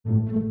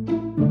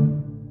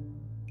Then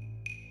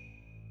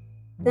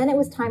it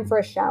was time for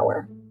a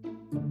shower.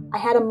 I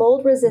had a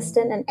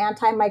mold-resistant and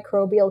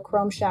antimicrobial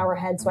chrome shower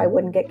head so I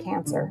wouldn't get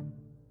cancer.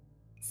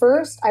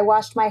 First, I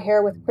washed my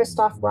hair with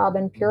Christoph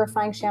Robin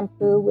purifying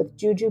shampoo with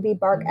jujube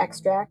bark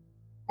extract,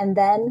 and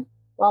then,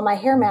 while my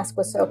hair mask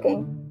was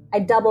soaking, I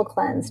double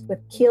cleansed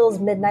with Kiehl's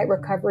Midnight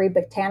Recovery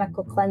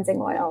Botanical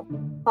Cleansing Oil,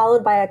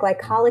 followed by a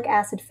glycolic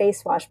acid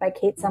face wash by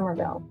Kate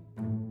Somerville.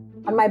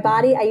 On my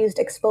body, I used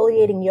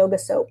exfoliating yoga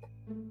soap,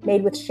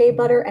 made with shea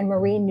butter and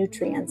marine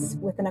nutrients,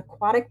 with an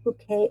aquatic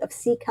bouquet of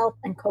sea kelp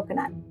and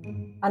coconut.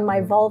 On my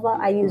vulva,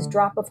 I used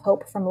Drop of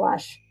Hope from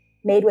Lush,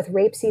 made with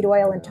rapeseed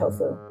oil and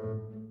tofu.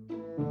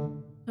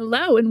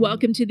 Hello and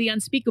welcome to The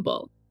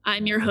Unspeakable.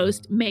 I'm your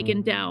host,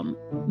 Megan Daum.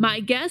 My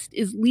guest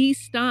is Leigh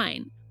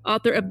Stein,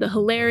 author of the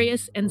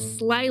hilarious and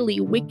slyly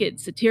wicked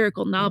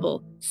satirical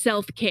novel,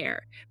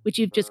 Self-Care, which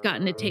you've just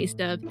gotten a taste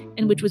of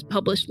and which was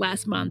published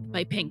last month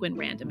by Penguin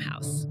Random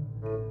House.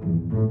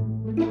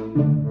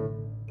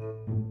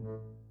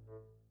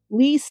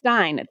 Leigh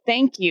Stein,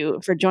 thank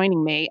you for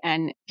joining me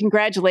and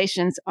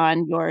congratulations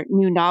on your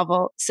new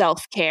novel,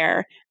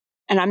 Self-Care.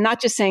 And I'm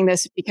not just saying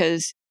this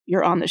because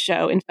you're on the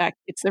show. In fact,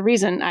 it's the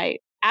reason I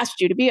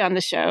asked you to be on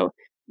the show.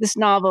 This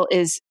novel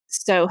is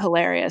so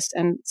hilarious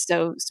and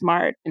so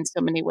smart in so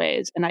many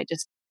ways. And I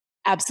just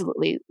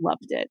absolutely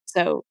loved it.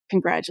 So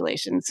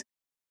congratulations.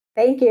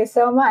 Thank you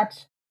so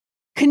much.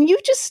 Can you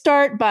just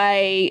start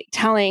by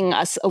telling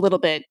us a little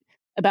bit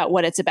about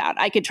what it's about?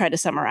 I could try to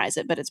summarize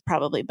it, but it's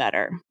probably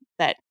better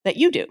that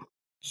you do.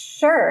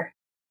 Sure.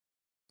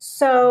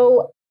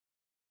 So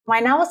my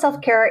novel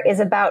Self-Care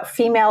is about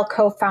female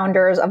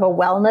co-founders of a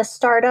wellness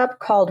startup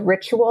called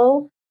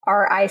Ritual,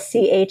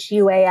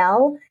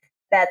 Richual.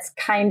 That's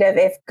kind of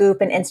if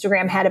Goop and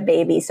Instagram had a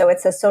baby. So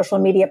it's a social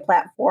media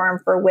platform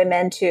for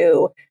women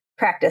to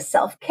practice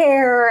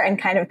self-care and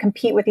kind of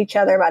compete with each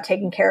other about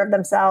taking care of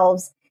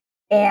themselves.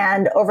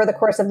 And over the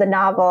course of the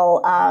novel,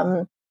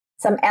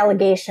 some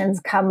allegations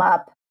come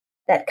up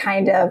that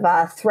kind of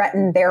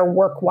threaten their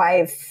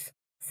work-wife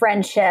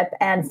friendship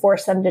and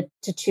force them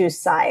to choose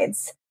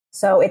sides.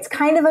 So it's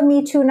kind of a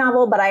Me Too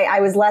novel, but I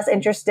was less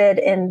interested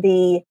in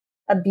the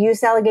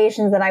abuse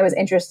allegations than I was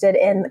interested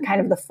in kind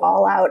of the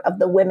fallout of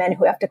the women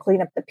who have to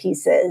clean up the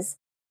pieces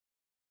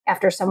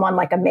after someone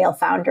like a male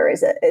founder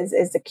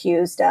is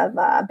accused of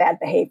bad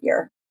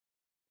behavior.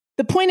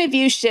 The point of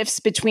view shifts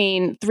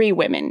between three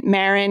women,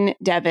 Marin,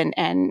 Devin,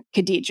 and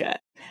Khadijah.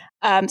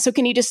 So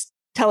can you just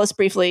tell us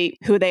briefly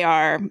who they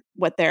are,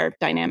 what their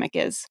dynamic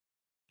is?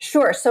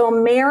 Sure. So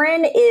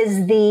Marin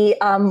is the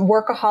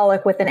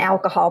workaholic with an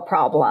alcohol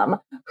problem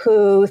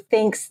who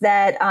thinks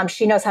that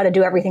she knows how to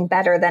do everything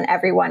better than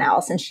everyone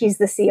else. And she's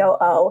the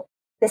COO.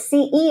 The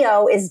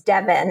CEO is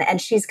Devin,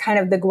 and she's kind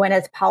of the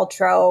Gwyneth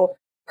Paltrow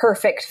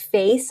perfect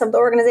face of the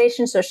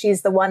organization. So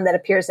she's the one that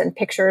appears in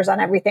pictures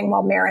on everything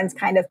while Marin's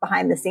kind of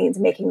behind the scenes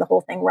making the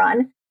whole thing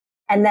run.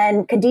 And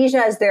then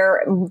Khadijah is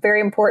their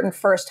very important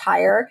first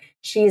hire.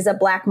 She's a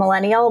Black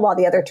millennial, while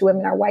the other two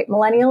women are white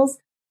millennials.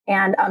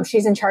 And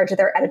she's in charge of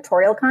their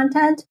editorial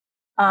content,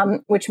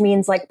 which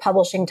means like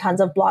publishing tons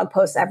of blog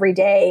posts every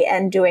day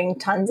and doing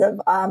tons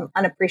of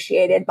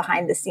unappreciated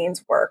behind the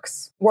scenes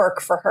work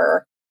for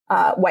her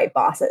white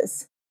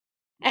bosses.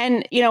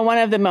 And, you know, one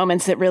of the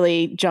moments that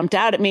really jumped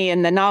out at me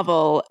in the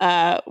novel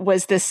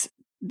was this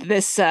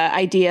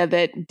idea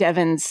that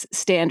Devin's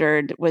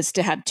standard was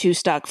to have 2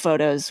 stock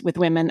photos with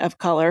women of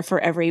color for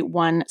every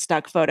 1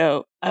 stock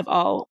photo of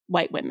all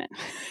white women.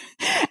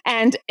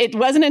 And it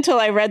wasn't until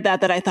I read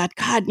that I thought,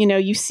 God, you know,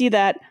 you see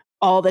that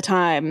all the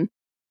time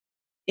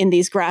in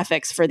these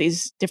graphics for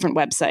these different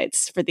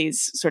websites, for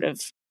these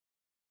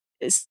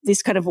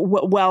kind of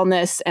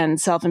wellness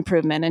and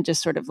self-improvement and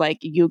just sort of like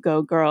you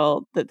go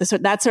girl,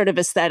 that sort of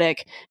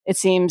aesthetic. It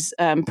seems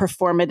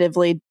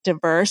performatively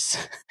diverse.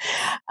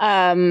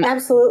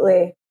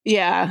 Absolutely.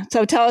 Yeah.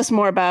 So tell us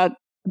more about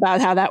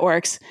how that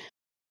works.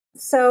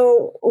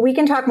 So we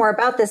can talk more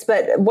about this,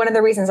 but one of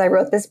the reasons I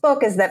wrote this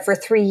book is that for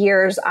 3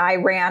 years, I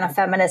ran a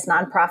feminist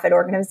nonprofit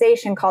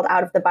organization called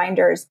Out of the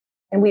Binders,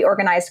 and we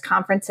organized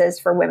conferences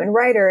for women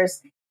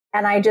writers.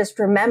 And I just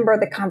remember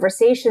the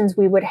conversations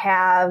we would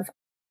have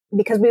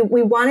because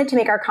we wanted to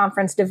make our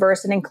conference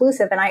diverse and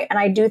inclusive. And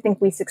I do think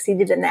we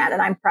succeeded in that.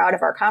 And I'm proud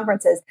of our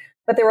conferences.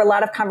 But there were a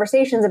lot of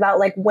conversations about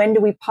like, when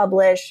do we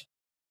publish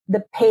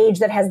the page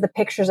that has the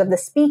pictures of the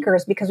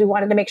speakers? Because we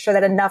wanted to make sure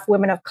that enough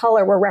women of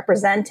color were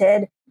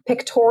represented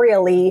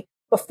pictorially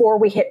before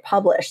we hit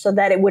publish so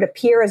that it would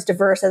appear as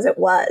diverse as it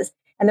was.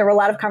 And there were a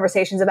lot of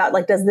conversations about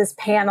like, is this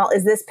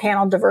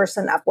panel diverse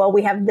enough? Well,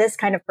 we have this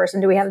kind of person.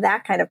 Do we have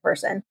that kind of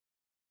person?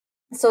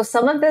 So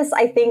some of this,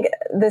 I think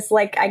this,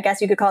 like, I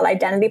guess you could call it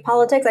identity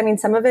politics. I mean,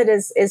 some of it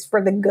is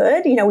for the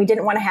good. You know, we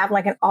didn't want to have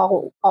like an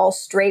all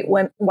straight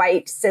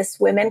white cis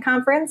women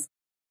conference,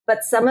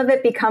 but some of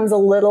it becomes a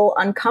little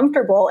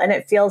uncomfortable and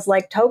it feels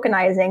like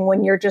tokenizing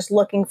when you're just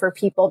looking for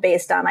people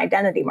based on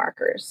identity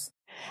markers.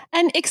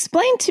 And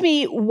explain to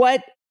me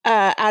what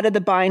Out of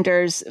the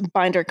Binders,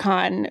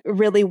 BinderCon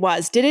really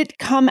was? Did it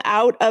come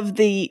out of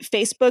the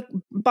Facebook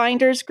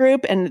Binders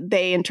group, and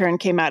they in turn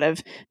came out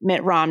of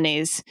Mitt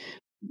Romney's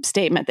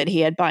statement that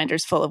he had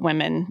binders full of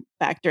women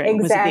back during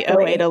was it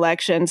the '08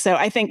 election? So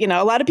I think,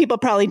 a lot of people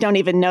probably don't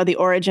even know the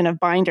origin of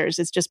binders.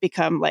 It's just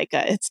become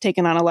it's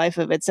taken on a life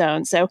of its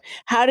own. So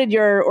how did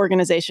your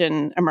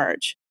organization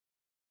emerge?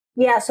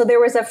 Yeah, so there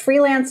was a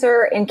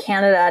freelancer in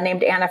Canada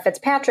named Anna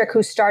Fitzpatrick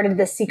who started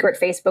this secret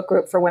Facebook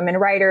group for women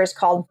writers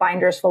called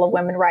Binders Full of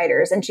Women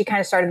Writers. And she kind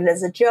of started it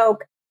as a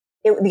joke.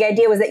 The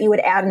idea was that you would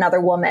add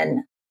another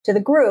woman to the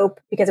group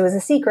because it was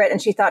a secret.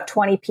 And she thought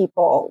 20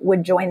 people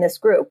would join this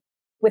group.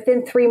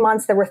 Within 3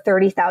 months, there were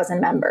 30,000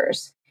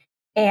 members.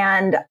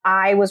 And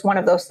I was one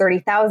of those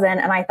 30,000.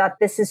 And I thought,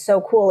 this is so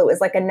cool. It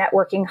was like a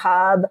networking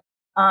hub.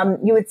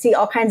 You would see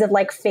all kinds of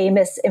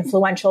famous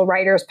influential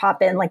writers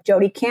pop in, like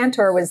Jodi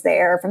Kantor was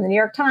there from the New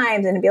York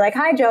Times, and it'd be like,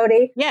 "Hi,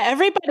 Jodi." Yeah,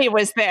 everybody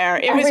was there.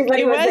 It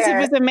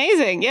was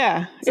amazing.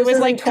 Yeah, so it was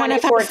like kind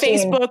of how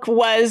Facebook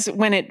was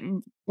when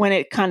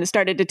it kind of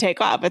started to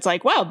take off. It's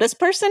like, wow, this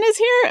person is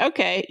here.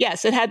 Okay,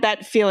 yes, it had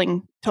that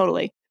feeling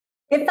totally.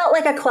 It felt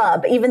like a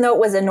club, even though it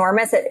was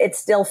enormous. It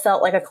still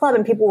felt like a club,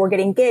 and people were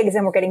getting gigs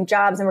and were getting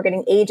jobs and were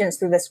getting agents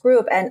through this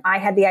group. And I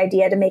had the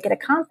idea to make it a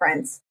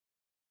conference.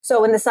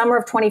 So in the summer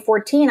of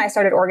 2014, I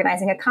started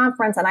organizing a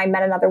conference, and I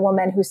met another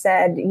woman who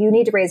said, "You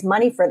need to raise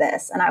money for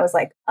this." And I was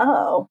like,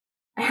 "Oh,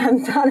 I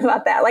hadn't thought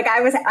about that."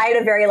 I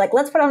had a very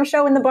let's put on a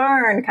show in the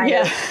barn kind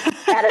of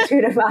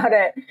attitude about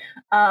it.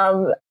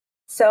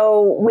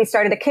 So we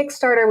started a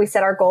Kickstarter. We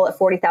set our goal at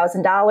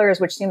 $40,000,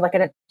 which seemed like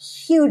a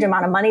huge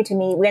amount of money to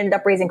me. We ended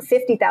up raising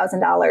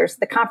 $50,000.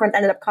 The conference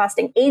ended up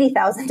costing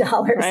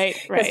 $80,000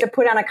 because to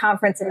put on a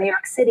conference in New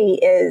York City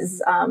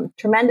is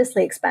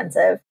tremendously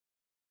expensive.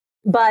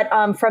 But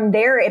from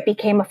there, it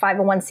became a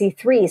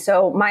 501c3.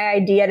 So my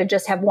idea to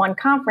just have one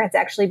conference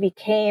actually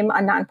became a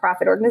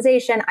nonprofit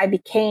organization. I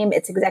became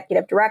its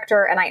executive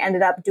director, and I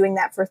ended up doing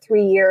that for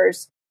 3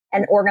 years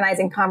and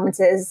organizing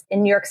conferences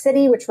in New York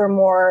City, which were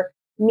more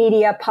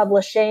media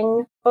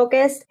publishing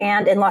focused,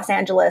 and in Los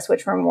Angeles,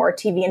 which were more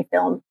TV and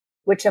film,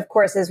 which of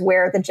course is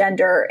where the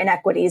gender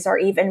inequities are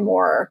even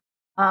more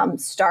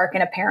stark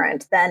and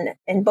apparent than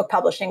in book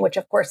publishing, which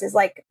of course is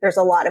there's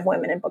a lot of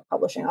women in book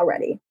publishing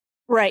already.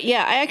 Right.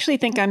 Yeah. I actually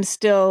think I'm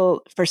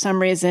still, for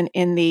some reason,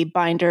 in the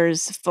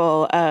binders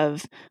full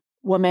of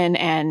women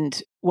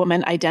and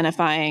woman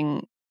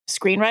identifying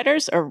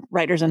screenwriters or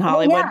writers in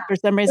Hollywood for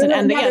some reason.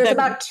 There's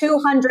about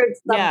 200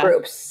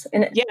 subgroups.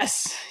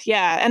 Yes.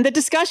 Yeah. And the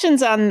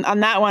discussions on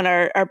that one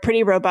are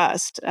pretty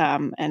robust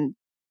and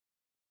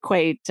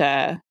quite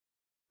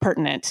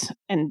pertinent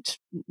and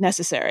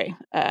necessary.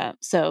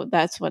 So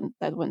that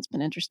one's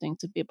been interesting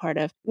to be a part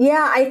of.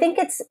 Yeah, I think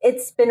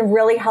it's been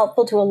really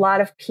helpful to a lot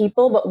of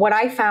people. But what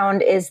I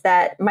found is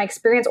that my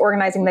experience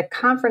organizing the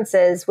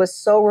conferences was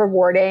so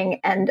rewarding,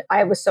 and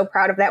I was so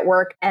proud of that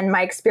work. And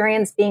my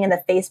experience being in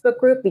the Facebook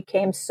group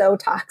became so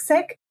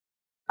toxic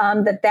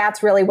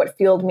that's really what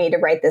fueled me to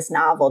write this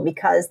novel,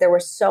 because there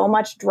was so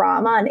much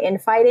drama and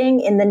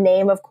infighting in the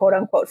name of quote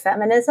unquote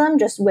feminism,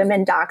 just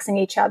women doxing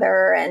each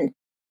other and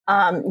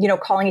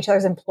calling each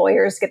other's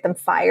employers, get them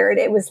fired.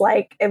 It was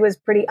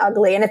pretty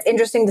ugly. And it's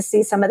interesting to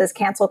see some of this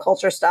cancel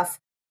culture stuff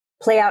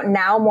play out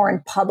now more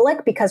in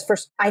public,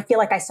 because I feel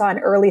like I saw an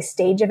early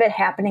stage of it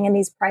happening in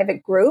these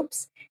private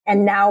groups.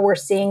 And now we're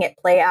seeing it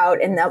play out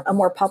in a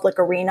more public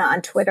arena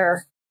on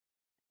Twitter.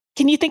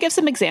 Can you think of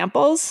some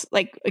examples?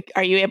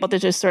 Are you able to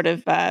just sort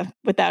of,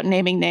 without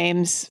naming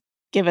names,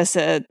 give us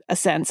a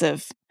sense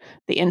of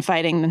the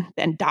infighting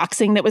and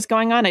doxing that was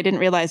going on? I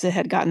didn't realize it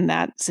had gotten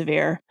that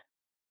severe.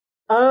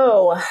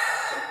 Oh,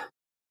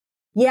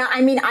 yeah.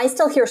 I mean, I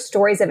still hear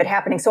stories of it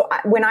happening. So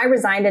when I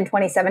resigned in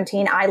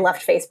 2017, I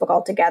left Facebook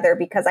altogether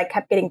because I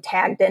kept getting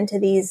tagged into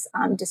these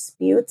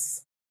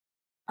disputes.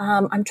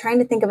 I'm trying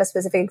to think of a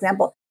specific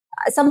example.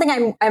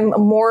 Something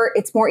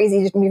it's more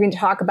easy for me to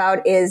talk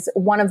about is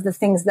one of the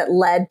things that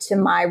led to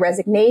my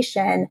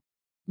resignation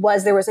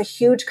was there was a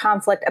huge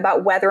conflict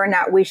about whether or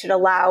not we should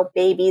allow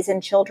babies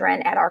and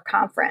children at our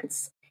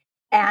conference.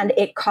 And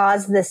it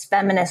caused this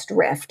feminist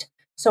rift.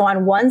 So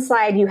on one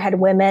side, you had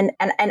women,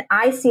 and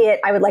I see it,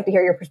 I would like to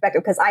hear your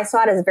perspective, because I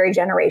saw it as very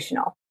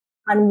generational.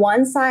 On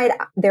one side,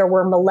 there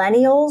were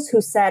millennials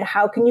who said,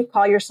 how can you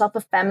call yourself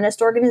a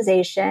feminist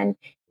organization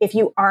if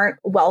you aren't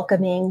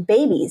welcoming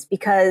babies?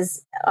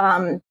 Because,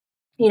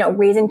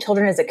 raising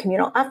children is a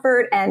communal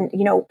effort, and,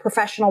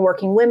 professional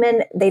working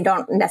women, they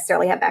don't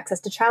necessarily have access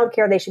to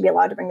childcare. They should be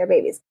allowed to bring their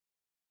babies.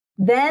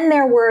 Then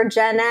there were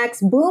Gen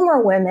X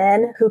boomer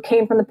women who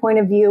came from the point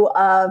of view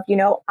of,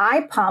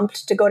 I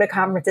pumped to go to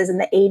conferences in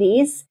the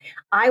 80s.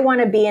 I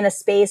want to be in a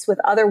space with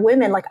other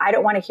women. I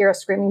don't want to hear a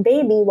screaming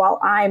baby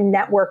while I'm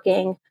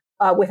networking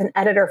with an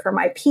editor for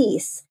my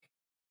piece.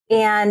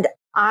 And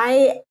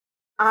I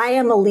I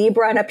am a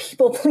Libra and a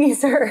people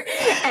pleaser.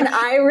 And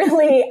I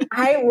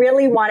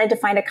really wanted to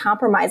find a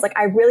compromise. Like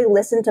I really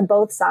listened to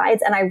both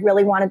sides and I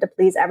really wanted to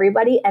please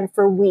everybody. And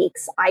for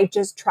weeks, I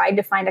just tried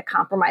to find a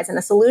compromise and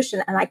a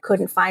solution and I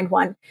couldn't find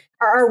one.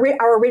 Our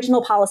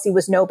original policy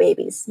was no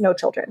babies, no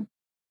children.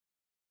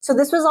 So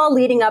this was all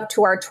leading up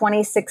to our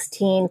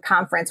 2016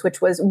 conference,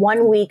 which was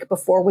 1 week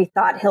before we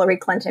thought Hillary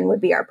Clinton would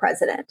be our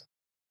president.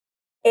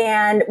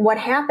 And what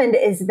happened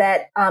is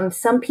that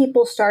some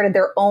people started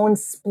their own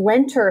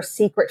splinter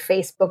secret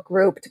Facebook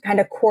group to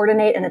kind of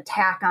coordinate an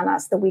attack on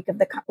us the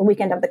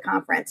weekend of the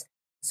conference.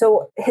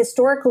 So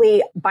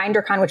historically,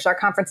 BinderCon, which is our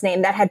conference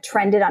name, that had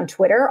trended on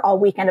Twitter all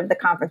weekend of the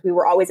conference. We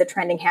were always a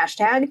trending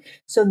hashtag.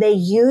 So they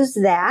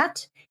used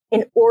that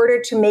in order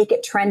to make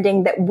it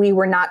trending that we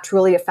were not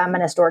truly a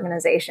feminist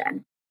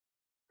organization.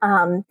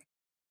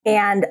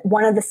 And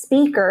one of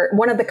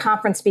the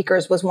conference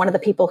speakers was one of the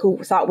people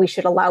who thought we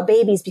should allow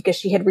babies because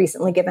she had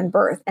recently given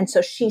birth. And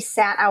so she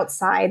sat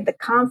outside the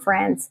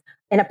conference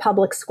in a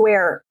public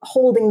square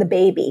holding the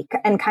baby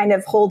and kind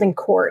of holding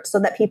court so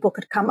that people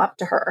could come up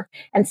to her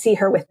and see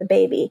her with the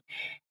baby.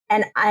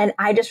 And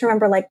I just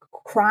remember like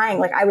crying,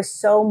 like I was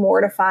so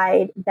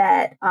mortified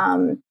that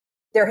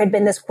there had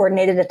been this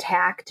coordinated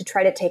attack to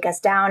try to take us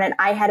down. And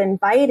I had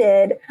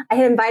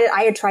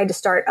tried to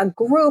start a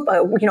group,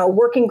 a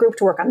working group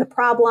to work on the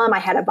problem. I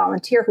had a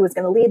volunteer who was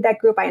going to lead that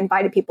group. I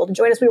invited people to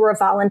join us. We were a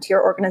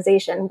volunteer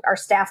organization. Our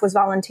staff was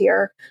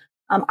volunteer.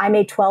 I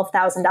made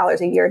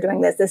 $12,000 a year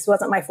doing this. This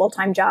wasn't my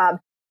full-time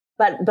job.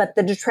 But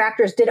the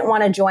detractors didn't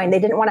want to join. They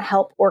didn't want to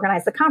help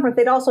organize the conference.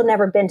 They'd also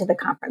never been to the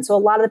conference. So a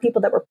lot of the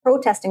people that were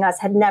protesting us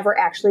had never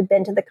actually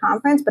been to the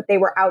conference, but they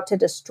were out to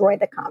destroy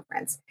the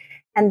conference.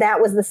 And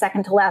that was the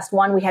second to last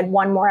one. We had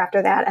one more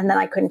after that, and then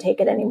I couldn't take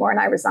it anymore, and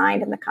I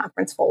resigned, and the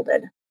conference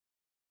folded.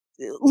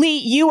 Leigh,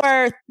 you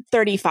are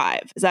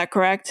 35. Is that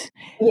correct?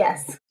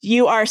 Yes.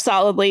 You are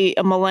solidly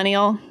a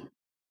millennial?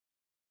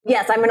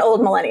 Yes, I'm an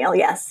old millennial,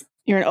 yes.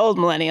 You're an old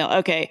millennial.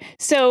 Okay.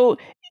 So,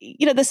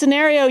 the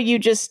scenario you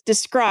just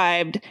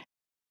described,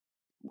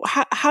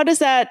 how does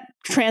that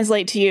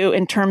translate to you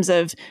in terms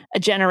of a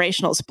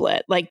generational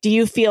split? Like, do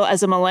you feel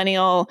as a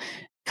millennial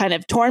kind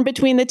of torn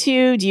between the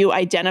two? Do you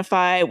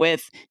identify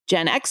with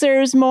Gen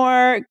Xers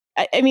more?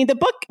 I mean, the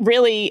book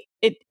really,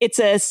 it's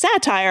a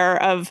satire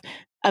of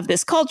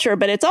this culture,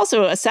 but it's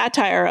also a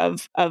satire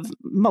of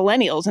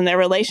millennials and their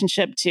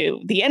relationship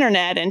to the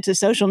internet and to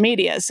social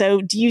media.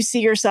 So do you see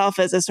yourself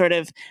as a sort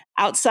of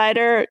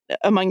outsider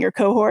among your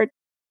cohort?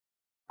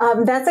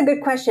 That's a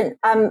good question.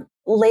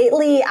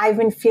 Lately, I've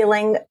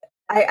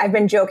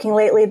been joking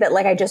lately that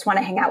like I just want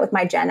to hang out with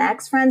my Gen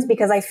X friends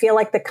because I feel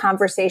like the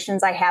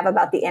conversations I have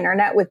about the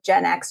internet with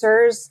Gen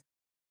Xers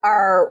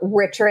are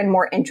richer and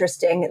more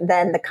interesting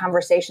than the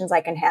conversations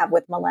I can have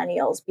with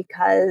millennials,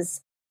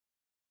 because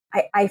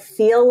I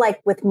feel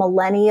like with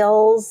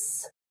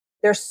millennials,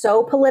 they're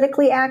so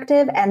politically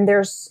active and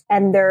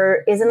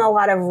there isn't a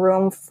lot of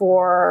room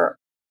for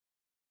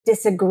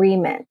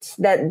disagreement,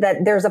 that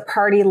there's a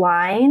party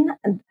line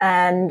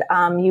and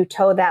you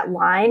toe that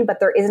line, but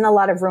there isn't a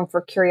lot of room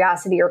for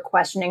curiosity or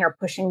questioning or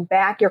pushing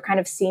back. You're kind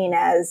of seen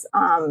as,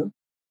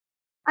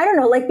 I don't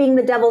know, like being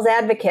the devil's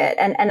advocate.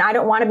 And I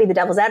don't want to be the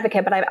devil's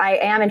advocate, but I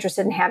am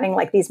interested in having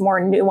like these more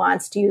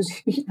nuanced, to use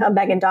a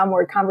Megan Daum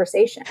word,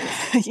 conversations.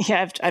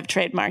 Yeah, I've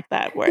trademarked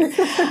that word.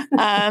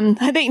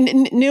 I think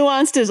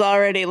nuanced has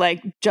already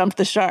like jumped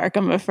the shark,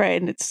 I'm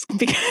afraid. It's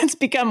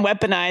become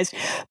weaponized.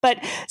 But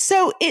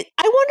so I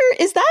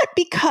wonder, is that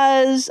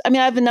because, I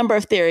mean, I have a number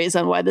of theories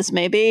on why this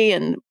may be,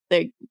 and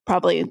they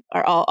probably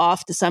are all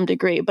off to some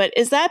degree, but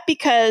is that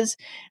because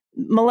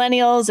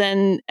millennials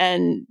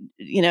and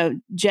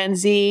Gen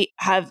Z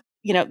have,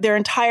 their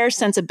entire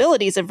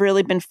sensibilities have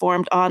really been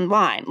formed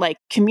online, like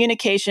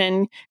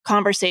communication,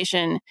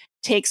 conversation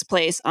takes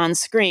place on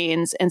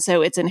screens. And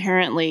so it's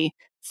inherently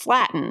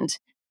flattened.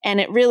 And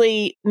it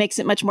really makes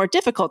it much more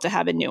difficult to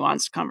have a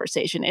nuanced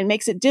conversation. It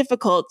makes it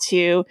difficult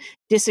to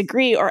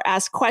disagree or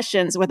ask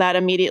questions without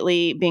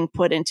immediately being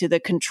put into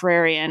the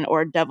contrarian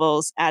or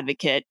devil's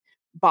advocate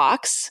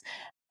box.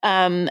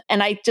 And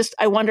I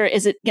wonder,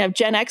 is it,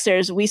 Gen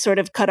Xers, we sort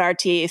of cut our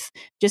teeth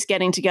just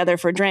getting together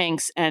for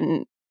drinks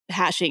and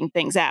hashing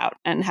things out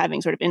and having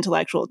sort of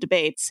intellectual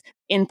debates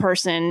in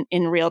person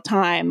in real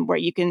time, where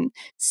you can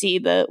see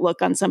the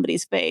look on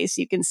somebody's face,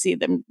 you can see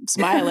them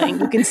smiling,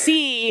 you can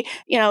see,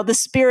 the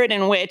spirit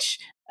in which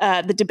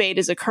the debate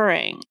is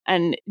occurring.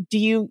 And do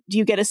you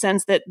get a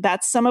sense that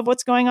that's some of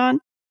what's going on?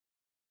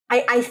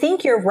 I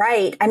think you're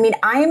right. I mean,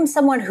 I'm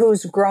someone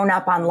who's grown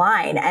up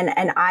online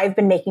and I've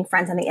been making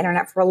friends on the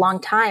internet for a long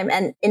time.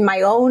 And in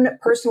my own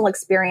personal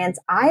experience,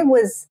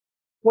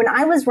 when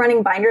I was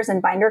running Binders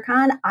and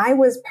BinderCon, I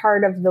was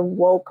part of the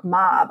woke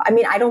mob. I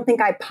mean, I don't think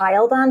I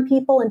piled on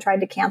people and tried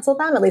to cancel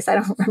them. At least I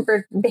don't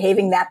remember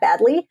behaving that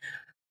badly.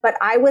 But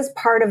I was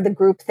part of the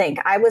groupthink.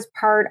 I was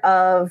part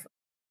of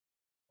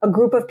a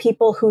group of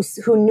people who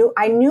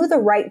knew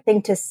the right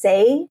thing to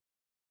say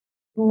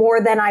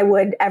more than I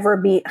would ever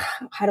be.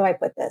 How do I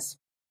put this?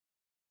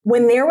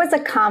 When there was a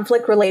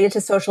conflict related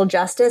to social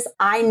justice,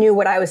 I knew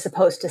what I was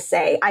supposed to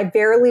say. I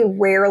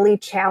rarely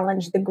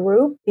challenged the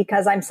group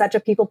because I'm such a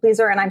people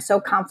pleaser and I'm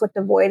so conflict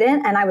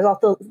avoidant. And I was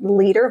also the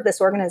leader of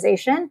this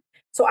organization.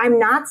 So I'm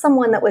not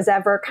someone that was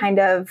ever kind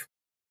of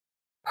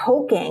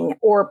poking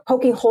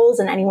holes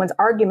in anyone's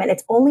argument.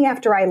 It's only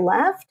after I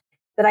left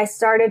that I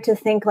started to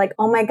think like,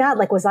 oh my God,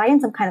 like, was I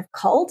in some kind of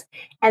cult?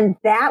 And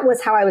that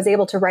was how I was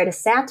able to write a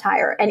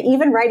satire. And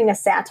even writing a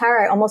satire,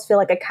 I almost feel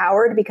like a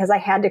coward because I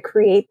had to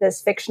create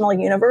this fictional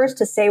universe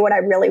to say what I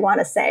really want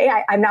to say.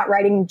 I'm not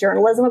writing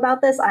journalism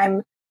about this.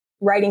 I'm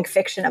writing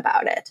fiction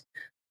about it.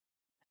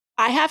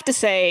 I have to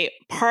say,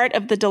 part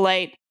of the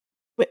delight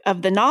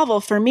of the novel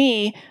for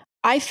me,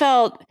 I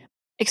felt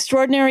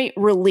extraordinary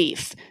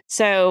relief.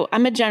 So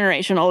I'm a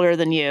generation older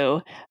than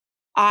you.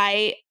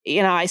 I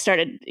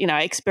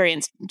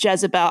experienced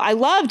Jezebel. I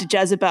loved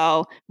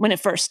Jezebel when it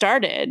first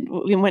started.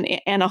 When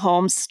Anna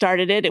Holmes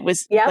started it, it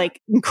was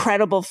like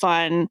incredible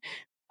fun.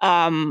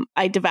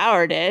 I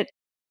devoured it,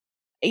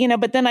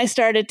 but then I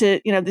started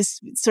to,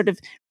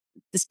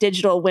 this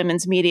digital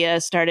women's media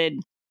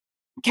started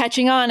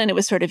catching on, and it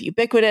was sort of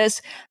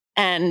ubiquitous.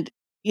 And,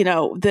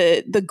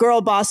 the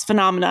girl boss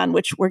phenomenon,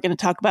 which we're going to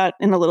talk about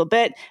in a little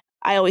bit,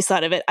 I always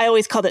thought of it. I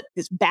always called it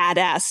this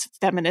badass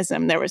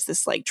feminism. There was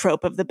this like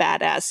trope of the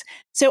badass.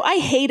 So I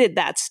hated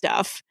that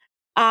stuff.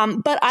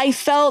 But I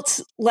felt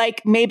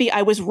like maybe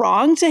I was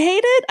wrong to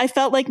hate it. I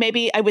felt like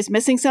maybe I was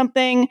missing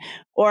something,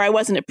 or I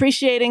wasn't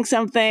appreciating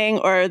something,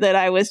 or that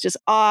I was just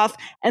off.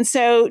 And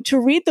so to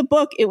read the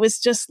book, it was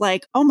just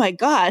like, oh my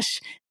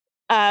gosh,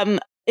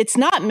 it's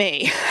not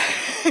me.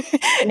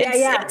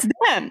 It's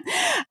them.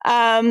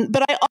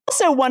 But I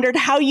also wondered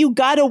how you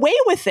got away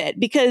with it,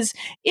 because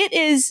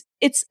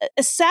it's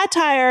a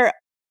satire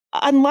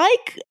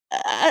unlike,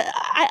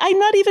 I'm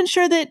not even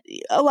sure that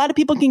a lot of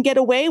people can get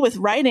away with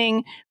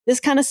writing this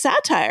kind of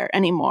satire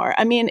anymore.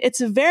 I mean,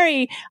 it's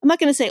I'm not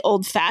going to say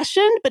old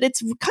fashioned, but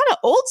it's kind of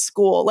old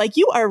school. Like,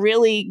 you are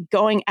really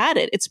going at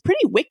it. It's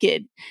pretty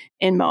wicked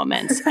in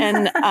moments.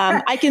 And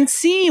I can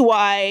see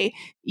why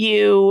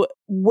you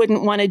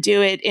wouldn't want to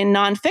do it in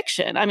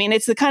nonfiction. I mean,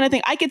 it's the kind of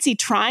thing I could see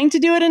trying to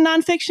do it in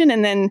nonfiction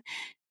and then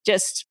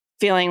just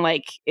feeling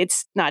like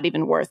it's not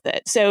even worth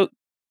it. So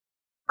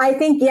I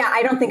think,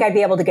 I don't think I'd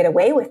be able to get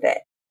away with it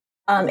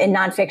in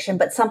nonfiction,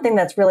 but something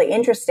that's really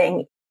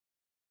interesting,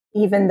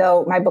 even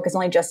though my book is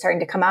only just starting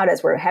to come out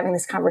as we're having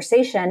this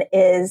conversation,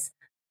 is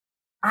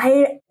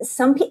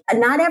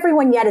not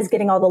everyone yet is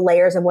getting all the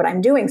layers of what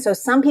I'm doing. So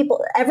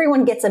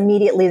everyone gets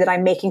immediately that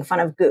I'm making fun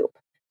of Goop.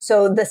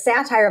 So the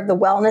satire of the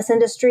wellness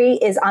industry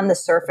is on the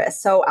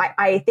surface. So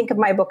I think of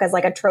my book as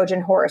like a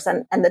Trojan horse,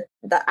 and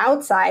the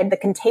outside, the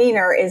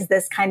container, is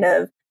this kind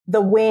of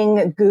the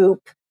wing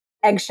Goop,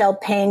 eggshell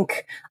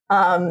pink,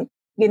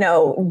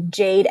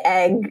 jade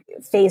egg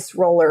face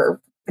roller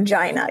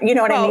vagina. You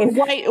know what I mean?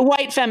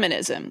 White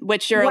feminism,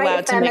 which you're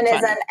allowed to make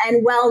fun of.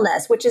 And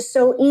wellness, which is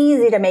so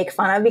easy to make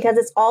fun of because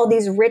it's all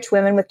these rich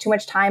women with too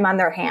much time on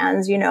their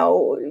hands,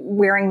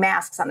 wearing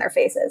masks on their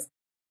faces.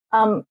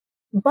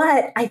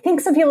 But I think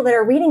some people that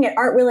are reading it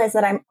aren't realize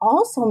that I'm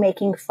also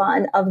making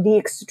fun of the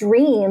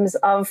extremes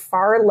of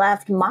far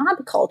left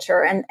mob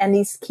culture and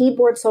these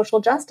keyboard social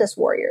justice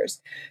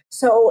warriors.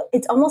 So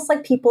it's almost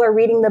like people are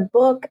reading the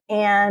book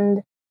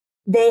and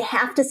they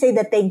have to say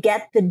that they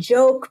get the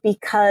joke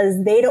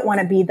because they don't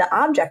want to be the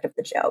object of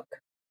the joke.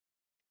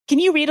 Can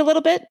you read a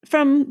little bit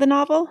from the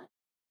novel?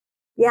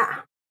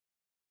 Yeah.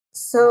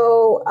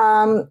 So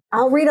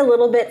I'll read a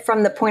little bit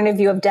from the point of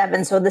view of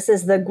Devon. So this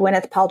is the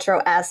Gwyneth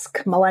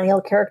Paltrow-esque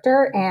millennial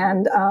character.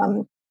 And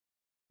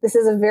this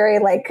is a very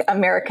like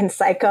American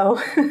Psycho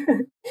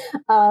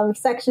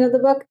section of the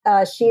book.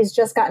 She's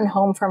just gotten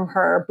home from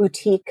her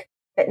boutique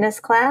fitness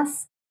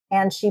class,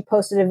 and she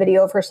posted a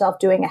video of herself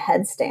doing a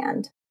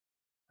headstand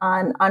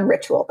on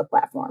Ritual, the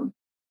platform.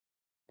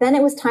 Then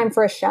it was time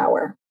for a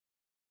shower.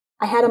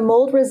 I had a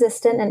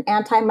mold-resistant and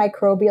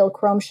antimicrobial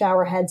chrome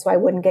shower head so I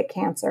wouldn't get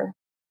cancer.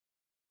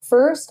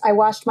 First, I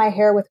washed my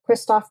hair with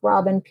Christoph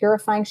Robin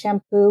purifying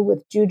shampoo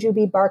with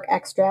jujube bark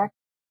extract,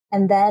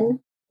 and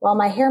then, while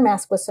my hair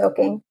mask was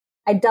soaking,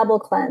 I double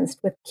cleansed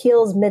with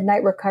Kiehl's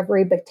Midnight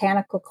Recovery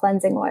Botanical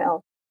Cleansing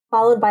Oil,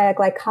 followed by a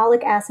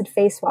glycolic acid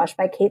face wash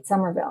by Kate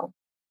Somerville.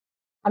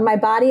 On my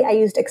body, I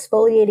used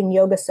exfoliating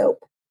yoga soap,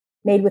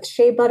 made with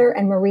shea butter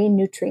and marine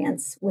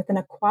nutrients, with an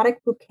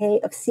aquatic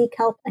bouquet of sea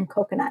kelp and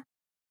coconut.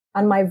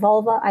 On my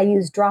vulva, I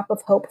used Drop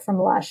of Hope from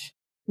Lush,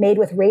 made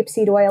with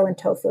rapeseed oil and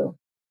tofu.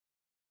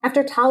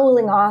 After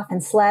toweling off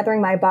and slathering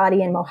my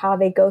body in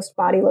Mojave Ghost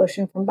body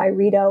lotion from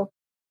Byredo,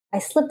 I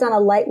slipped on a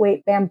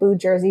lightweight bamboo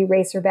jersey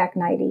racerback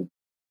nightie.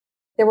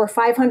 There were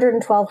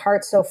 512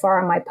 hearts so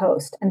far on my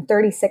post and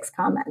 36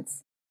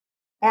 comments.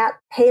 At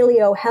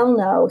Paleo Hell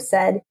No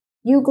said,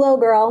 "You glow,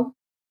 girl."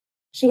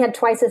 She had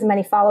twice as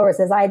many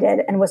followers as I did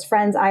and was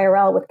friends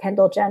IRL with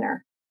Kendall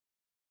Jenner.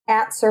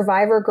 At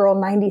Survivor Girl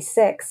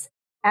 96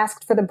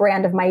 asked for the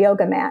brand of my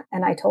yoga mat,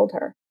 and I told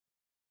her.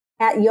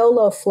 At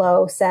YOLO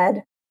Flow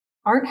said,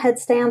 "Aren't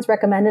headstands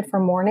recommended for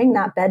morning,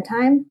 not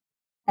bedtime?"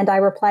 And I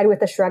replied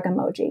with a shrug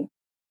emoji.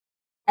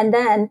 And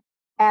then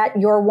at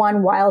Your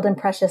One Wild and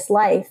Precious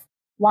Life,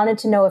 wanted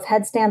to know if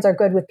headstands are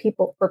good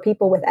for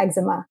people with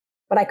eczema,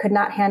 but I could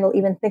not handle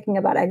even thinking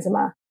about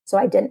eczema, so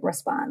I didn't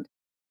respond.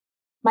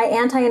 My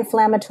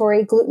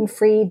anti-inflammatory,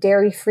 gluten-free,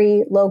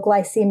 dairy-free,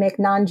 low-glycemic,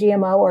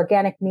 non-GMO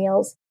organic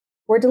meals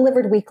were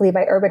delivered weekly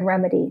by Urban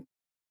Remedy.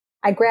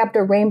 I grabbed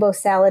a rainbow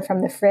salad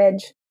from the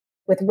fridge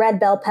with red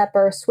bell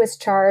pepper, Swiss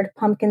chard,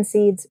 pumpkin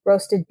seeds,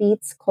 roasted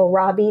beets,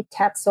 kohlrabi,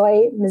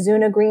 tatsoi,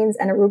 mizuna greens,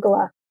 and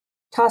arugula,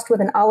 tossed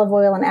with an olive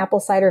oil and apple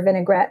cider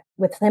vinaigrette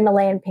with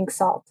Himalayan pink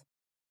salt.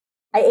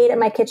 I ate at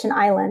my kitchen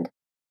island,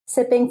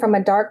 sipping from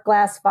a dark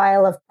glass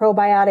vial of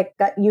probiotic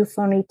gut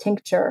euphony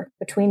tincture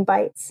between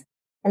bites,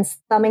 and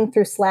thumbing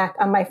through Slack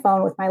on my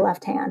phone with my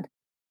left hand.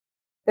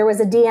 There was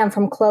a DM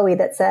from Chloe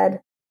that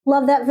said,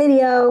 "Love that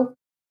video."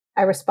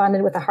 I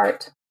responded with a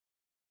heart.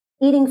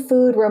 Eating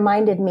food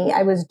reminded me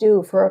I was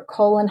due for a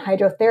colon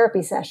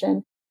hydrotherapy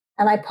session,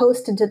 and I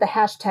posted to the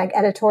hashtag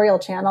editorial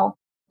channel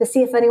to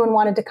see if anyone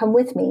wanted to come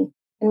with me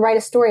and write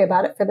a story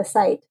about it for the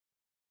site.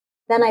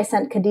 Then I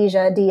sent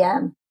Khadijah a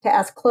DM to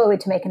ask Chloe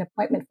to make an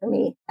appointment for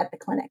me at the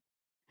clinic.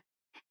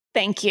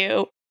 Thank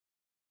you.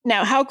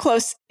 Now, how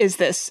close is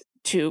this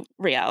to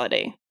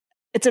reality?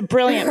 It's a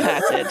brilliant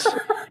passage.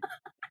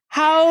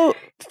 How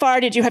far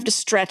did you have to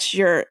stretch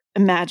your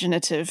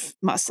imaginative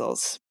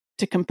muscles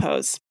to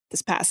compose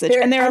this passage?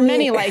 And there are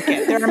many like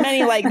it. There are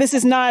many like, this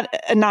is not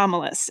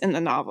anomalous in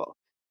the novel.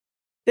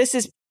 This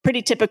is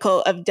pretty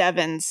typical of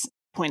Devon's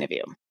point of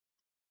view.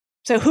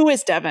 So who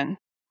is Devon?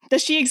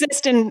 Does she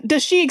exist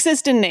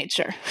in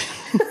nature?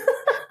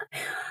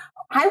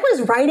 I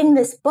was writing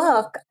this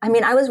book.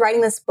 I was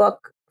writing this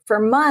book for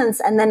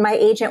months. And then my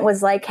agent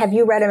was like, "Have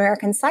you read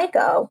American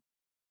Psycho?"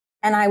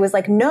 And I was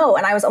like, "No."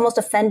 And I was almost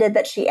offended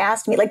that she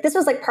asked me. Like, this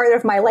was like part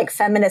of my like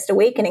feminist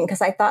awakening,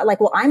 because I thought like,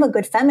 well, I'm a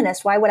good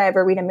feminist. Why would I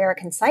ever read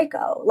American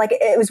Psycho? Like,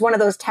 it was one of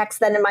those texts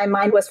that in my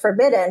mind was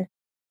forbidden.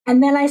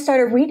 And then I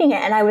started reading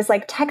it and I was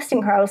like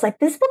texting her. I was like,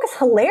 this book is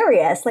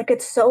hilarious. Like,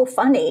 it's so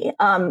funny.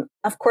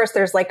 Of course,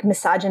 there's like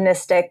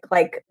misogynistic,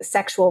 like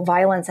sexual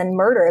violence and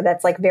murder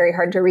that's like very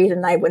hard to read.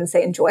 And I wouldn't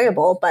say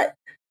enjoyable, but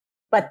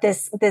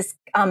this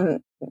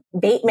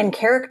Bateman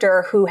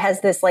character who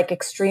has this like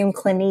extreme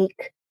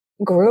clinique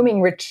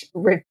grooming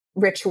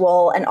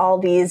ritual and all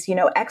these,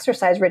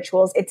 exercise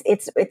rituals.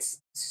 It's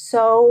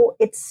so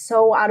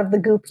out of the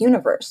Goop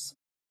universe.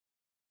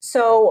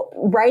 So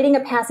writing a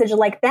passage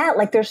like that,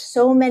 like there's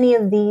so many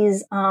of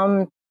these,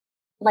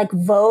 like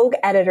Vogue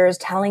editors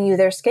telling you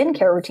their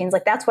skincare routines.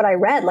 Like that's what I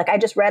read. Like I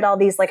just read all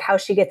these, like how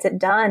she gets it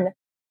done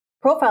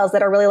profiles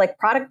that are really like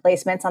product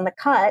placements on the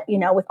cut,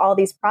 with all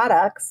these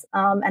products.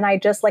 And I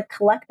just like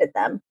collected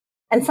them,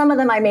 and some of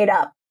them I made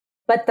up,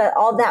 but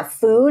all that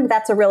food,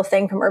 that's a real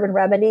thing from Urban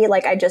Remedy.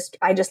 Like I just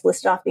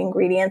listed off the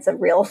ingredients of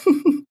real,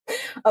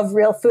 of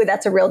real food.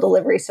 That's a real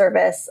delivery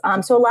service.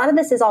 So a lot of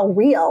this is all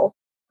real.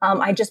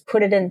 I just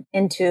put it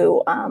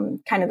into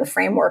kind of the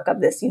framework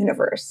of this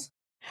universe.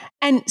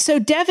 And so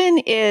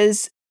Devon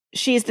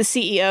she's the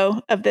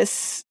CEO of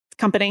this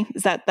company.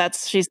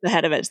 She's the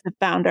head of it, the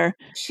founder.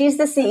 She's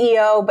the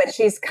CEO, but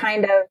she's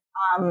kind of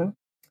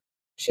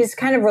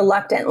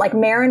reluctant. Like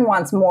Marin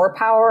wants more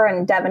power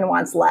and Devon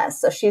wants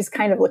less. So she's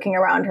kind of looking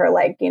around her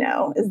like,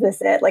 is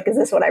this it? Like, is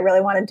this what I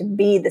really wanted to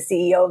be, the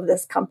CEO of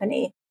this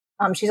company?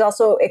 She's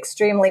also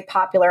extremely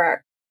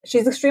popular.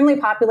 She's extremely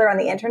popular on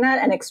the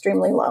internet and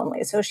extremely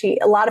lonely. So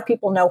a lot of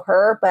people know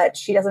her, but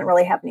she doesn't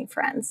really have any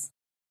friends.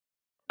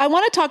 I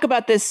want to talk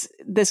about this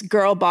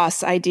girl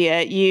boss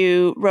idea.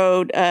 You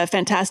wrote a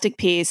fantastic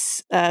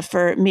piece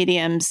for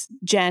Medium's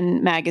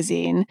Gen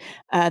magazine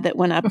that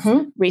went up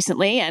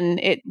recently, and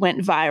it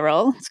went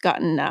viral. It's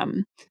gotten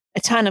a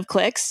ton of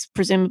clicks.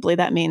 Presumably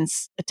that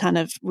means a ton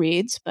of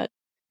reads, but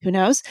who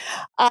knows?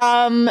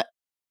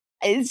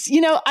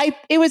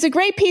 It was a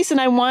great piece,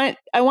 and I want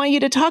you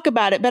to talk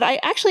about it. But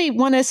I actually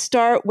want to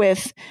start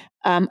with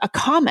a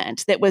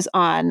comment that was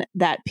on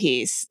that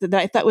piece that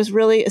I thought was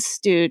really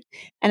astute,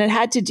 and it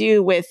had to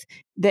do with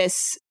the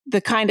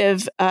kind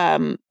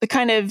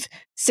of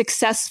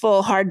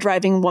successful, hard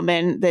driving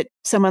woman that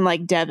someone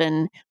like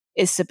Devon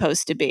is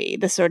supposed to be.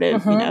 The sort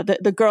of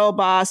the girl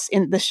boss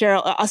in the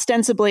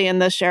ostensibly in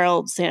the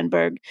Sheryl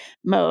Sandberg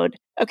mode.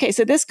 Okay,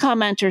 so this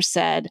commenter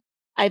said,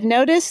 "I've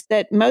noticed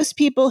that most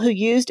people who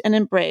used and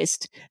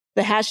embraced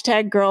the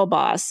hashtag girl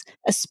boss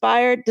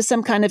aspired to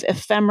some kind of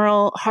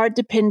ephemeral, hard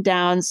to pin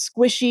down,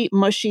 squishy,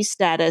 mushy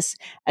status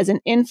as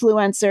an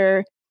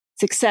influencer,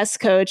 success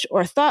coach,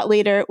 or thought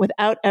leader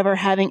without ever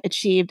having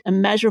achieved a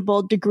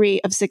measurable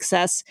degree of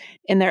success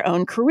in their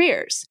own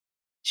careers.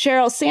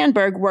 Sheryl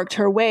Sandberg worked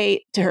her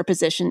way to her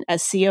position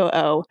as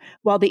COO,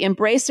 while the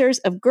embracers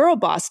of girl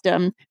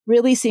bossdom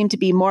really seemed to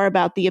be more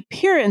about the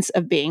appearance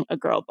of being a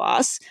girl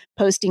boss,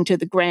 posting to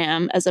the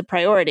gram as a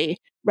priority,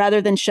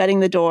 rather than shutting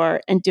the door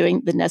and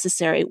doing the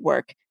necessary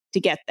work to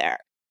get there."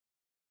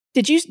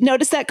 Did you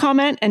notice that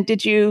comment, and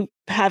did you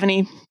have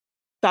any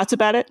thoughts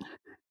about it?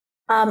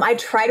 I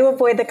try to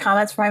avoid the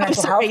comments for my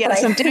mental health.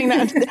 Yes, I'm doing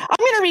that. I'm going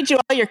to read you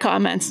all your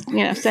comments,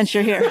 since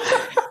you're here.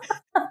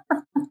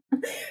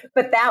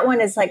 But that one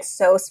is like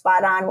so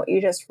spot on what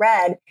you just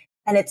read.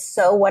 And it's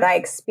so what I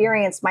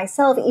experienced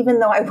myself, even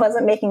though I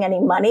wasn't making any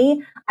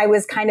money. I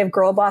was kind of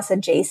girl boss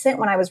adjacent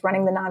when I was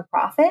running the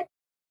nonprofit.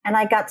 And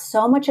I got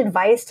so much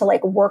advice to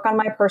like work on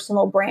my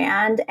personal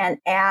brand and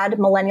add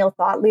millennial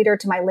thought leader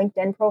to my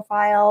LinkedIn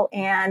profile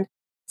and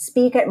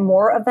speak at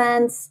more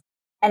events.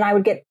 And I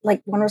would get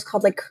like one was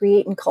called like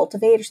Create and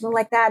Cultivate or something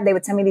like that. They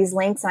would send me these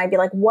links and I'd be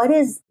like, what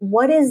is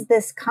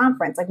this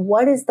conference? Like,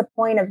 what is the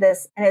point of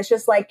this? And it's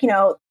just like,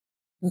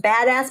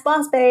 badass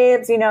boss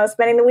babes,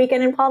 spending the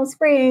weekend in Palm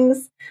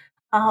Springs.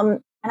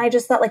 And I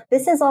just thought like,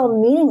 this is all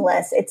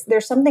meaningless.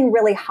 There's something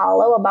really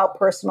hollow about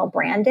personal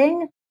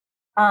branding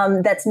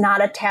that's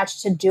not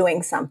attached to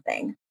doing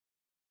something.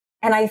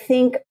 And I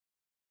think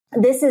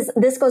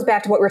this goes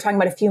back to what we were talking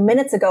about a few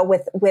minutes ago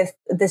with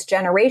this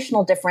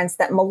generational difference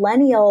that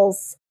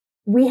millennials,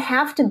 we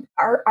have to,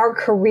 our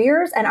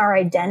careers and our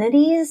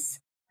identities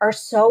are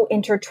so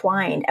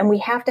intertwined, and we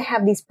have to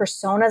have these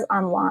personas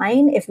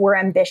online if we're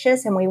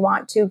ambitious and we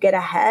want to get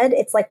ahead.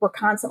 It's like we're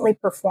constantly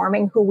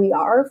performing who we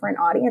are for an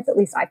audience. At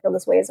least I feel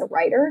this way as a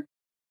writer.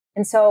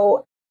 And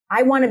so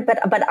I want to,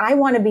 but I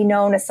want to be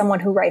known as someone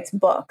who writes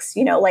books,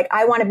 like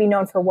I want to be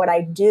known for what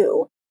I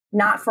do,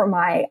 not for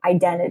my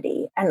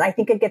identity. And I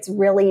think it gets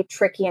really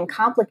tricky and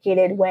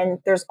complicated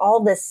when there's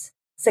all this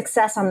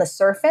success on the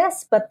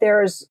surface, but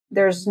there's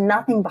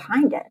nothing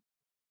behind it.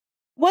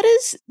 What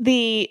is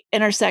the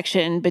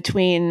intersection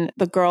between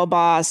the girl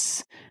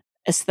boss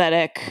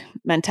aesthetic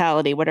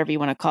mentality, whatever you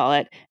want to call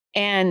it,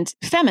 and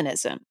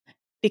feminism?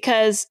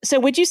 Because, so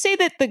would you say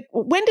that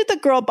when did the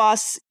girl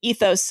boss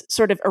ethos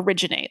sort of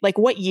originate? Like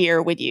what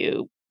year would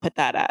you put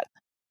that at?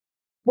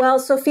 Well,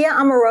 Sophia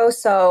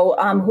Amoroso,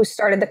 who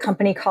started the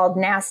company called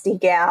Nasty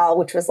Gal,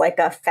 which was like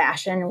a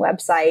fashion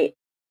website,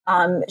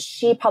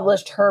 she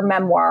published her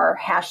memoir,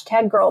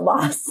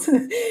 #Girlboss,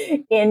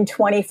 in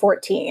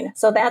 2014.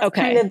 So that's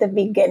kind of the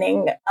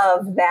beginning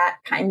of that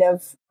kind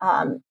of,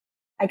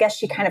 I guess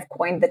she kind of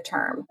coined the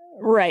term.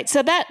 Right.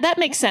 So that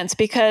makes sense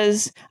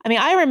because,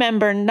 I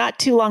remember not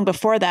too long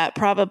before that,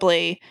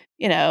 probably,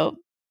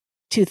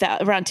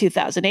 2000, around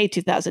 2008,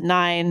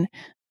 2009,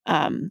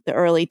 the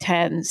early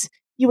 10s,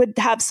 you would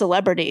have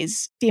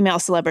female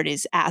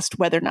celebrities asked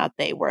whether or not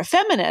they were a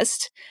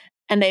feminist.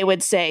 And they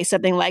would say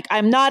something like,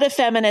 I'm not a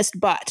feminist,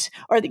 but,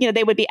 or,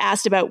 they would be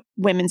asked about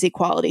women's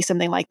equality,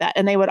 something like that.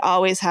 And they would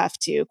always have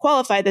to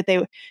qualify that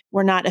they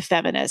were not a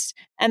feminist.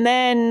 And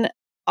then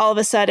all of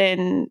a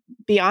sudden,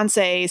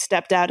 Beyonce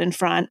stepped out in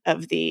front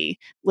of the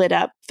lit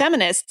up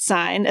feminist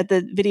sign at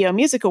the Video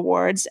Music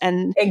Awards.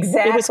 And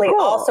exactly, it was cool.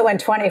 Also in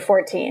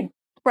 2014.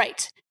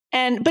 Right.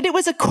 But it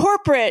was a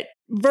corporate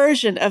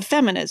version of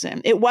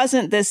feminism. It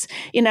wasn't this,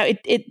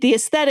 the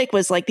aesthetic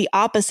was like the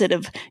opposite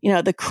of,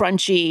 the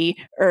crunchy,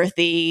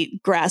 earthy,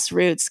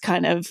 grassroots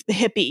kind of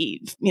hippie,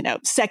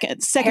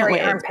 second hairy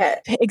wave.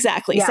 Armpit.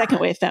 Exactly. Yeah. Second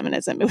wave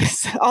feminism. It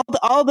was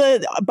all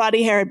the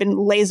body hair had been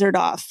lasered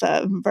off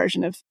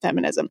version of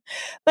feminism.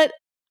 But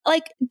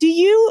like, do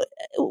you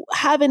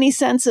have any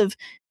sense of,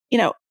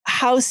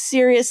 how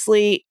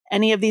seriously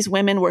any of these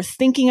women were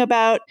thinking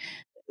about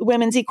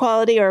women's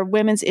equality or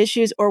women's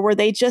issues, or were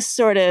they just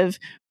sort of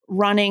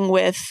running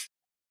with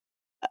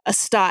a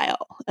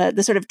style,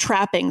 the sort of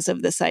trappings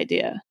of this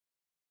idea?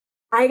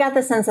 I got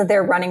the sense that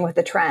they're running with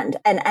the trend,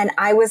 and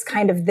I was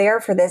kind of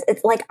there for this.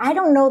 It's like, I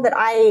don't know that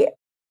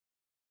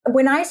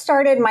when I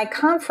started my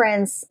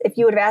conference, if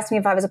you would have asked me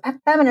if I was a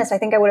feminist, I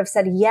think I would have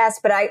said yes,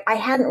 but I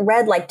hadn't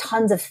read like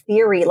tons of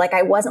theory. Like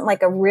I wasn't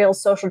like a real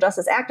social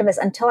justice activist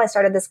until I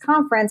started this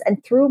conference.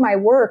 And through my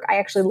work, I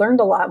actually learned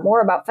a lot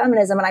more about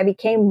feminism, and I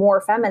became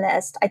more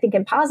feminist, I think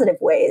in positive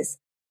ways.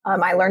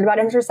 I learned about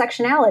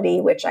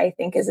intersectionality, which I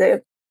think is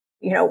I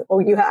know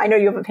you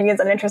have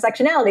opinions on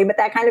intersectionality, but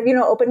that kind of,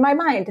 opened my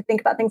mind to think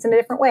about things in a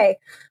different way.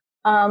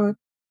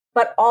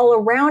 But all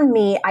around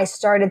me, I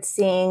started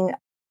seeing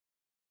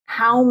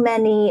how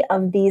many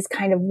of these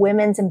kind of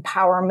women's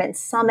empowerment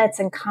summits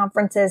and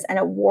conferences and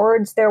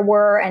awards there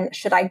were, and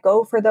should I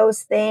go for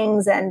those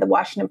things? And the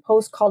Washington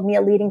Post called me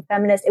a leading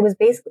feminist.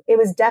 It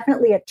was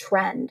definitely a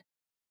trend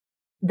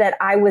that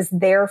I was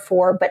there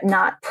for, but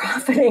not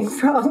profiting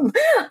from,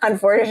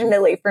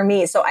 unfortunately for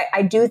me. So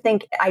I do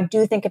think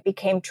it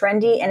became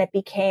trendy, and it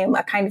became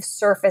a kind of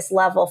surface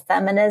level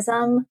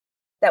feminism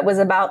that was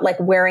about like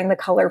wearing the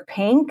color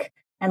pink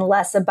and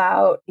less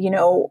about,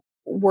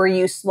 were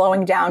you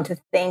slowing down to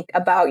think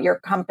about your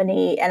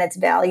company and its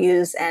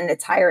values and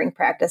its hiring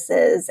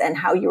practices and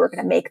how you were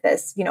going to make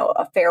this,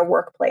 a fair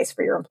workplace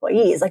for your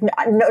employees? Like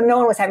no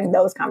one was having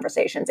those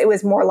conversations. It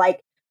was more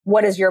like,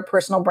 what does your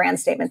personal brand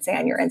statement say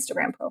on your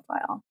Instagram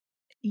profile?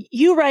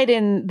 You write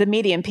in the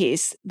Medium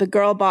piece, the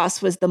girl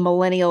boss was the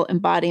millennial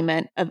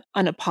embodiment of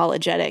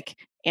unapologetic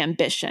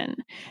ambition.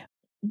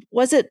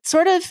 Was it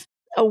sort of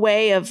a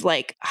way of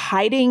like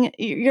hiding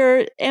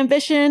your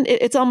ambition?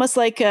 It's almost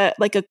like a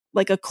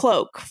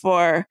cloak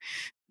for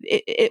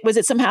it. Was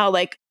it somehow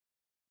like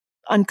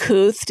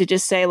uncouth to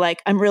just say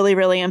like, I'm really,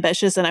 really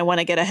ambitious and I want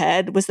to get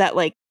ahead? Was that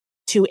like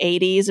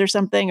 280s or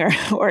something, or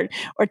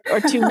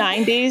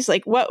 290s?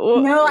 Like what?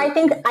 No, I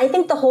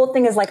think the whole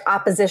thing is like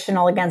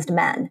oppositional against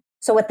men.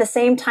 So at the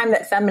same time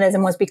that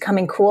feminism was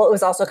becoming cool, it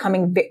was also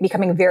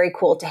becoming very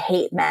cool to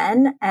hate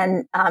men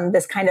and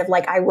this kind of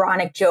like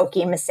ironic,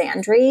 jokey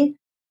misandry.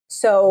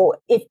 So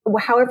if,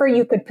 however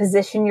you could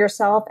position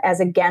yourself as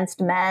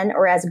against men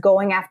or as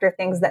going after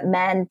things that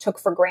men took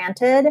for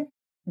granted,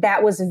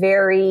 that was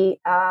very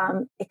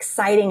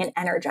exciting and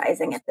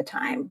energizing at the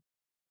time.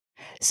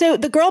 So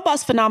the girl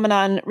boss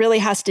phenomenon really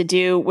has to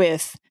do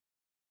with,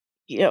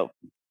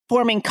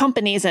 forming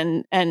companies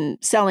and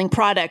selling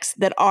products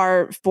that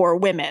are for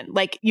women.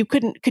 Like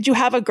could you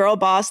have a girl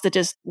boss that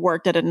just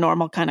worked at a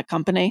normal kind of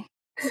company?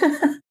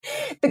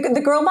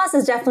 The girl boss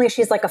is definitely,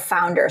 she's like a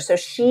founder. So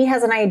she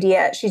has an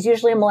idea. She's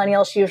usually a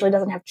millennial. She usually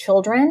doesn't have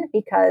children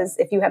because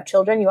if you have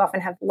children, you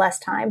often have less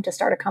time to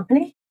start a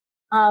company.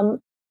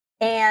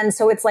 And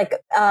so it's like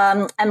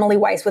Emily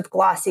Weiss with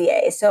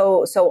Glossier.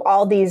 So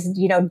all these,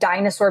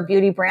 dinosaur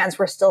beauty brands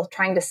were still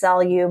trying to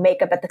sell you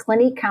makeup at the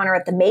Clinique counter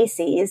at the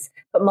Macy's,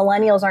 but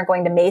millennials aren't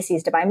going to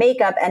Macy's to buy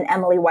makeup. And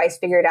Emily Weiss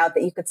figured out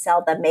that you could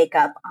sell the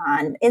makeup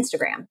on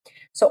Instagram.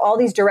 So all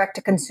these direct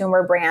to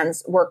consumer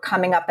brands were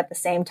coming up at the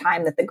same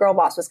time that the girl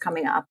boss was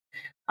coming up.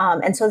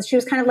 And so she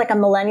was kind of like a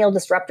millennial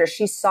disruptor.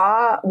 She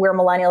saw where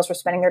millennials were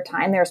spending their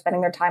time. They were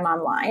spending their time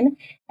online,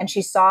 and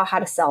she saw how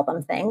to sell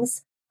them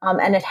things.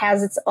 And it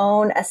has its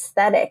own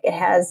aesthetic. It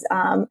has,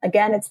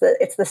 again,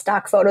 it's the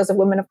stock photos of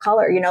women of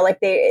color.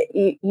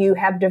 You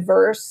have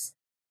diverse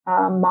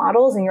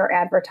models in your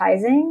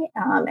advertising,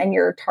 and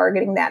you're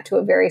targeting that to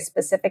a very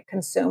specific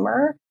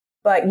consumer.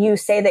 But you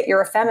say that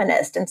you're a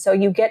feminist, and so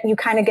you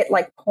kind of get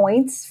like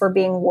points for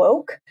being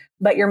woke,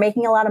 but you're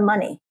making a lot of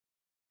money.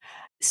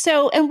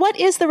 So, and what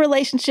is the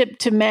relationship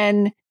to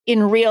men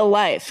in real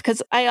life?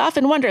 Because I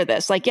often wonder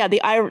this, like, yeah,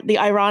 the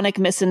ironic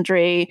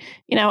misandry,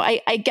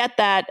 I get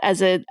that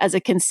as a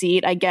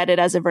conceit. I get it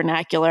as a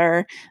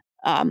vernacular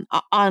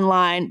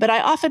online, but I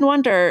often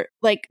wonder,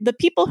 like, the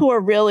people who are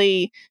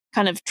really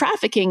kind of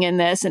trafficking in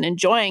this and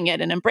enjoying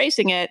it and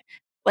embracing it,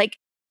 like,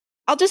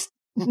 I'll just,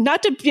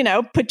 not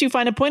to, put too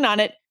fine a point on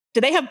it, do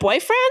they have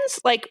boyfriends?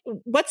 Like,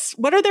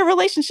 what are their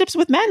relationships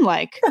with men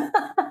like?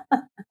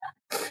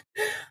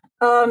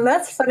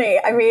 That's funny.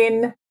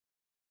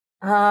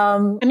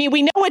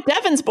 We know what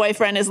Devon's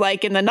boyfriend is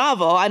like in the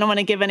novel. I don't want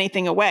to give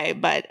anything away,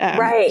 but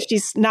right.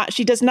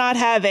 She does not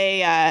have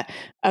a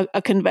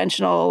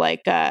conventional,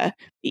 like,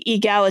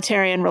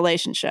 egalitarian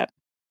relationship.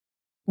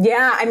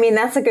 Yeah,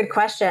 that's a good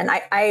question.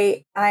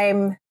 I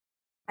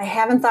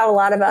haven't thought a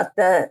lot about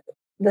the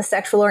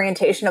sexual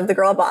orientation of the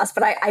girl boss,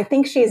 but I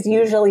think she's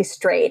usually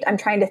straight. I'm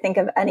trying to think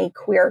of any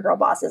queer girl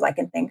bosses I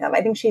can think of.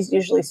 I think she's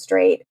usually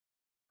straight.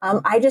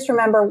 I just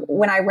remember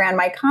when I ran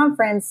my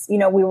conference, we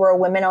were a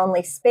women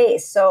only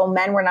space. So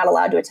men were not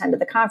allowed to attend to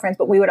the conference,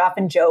 but we would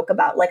often joke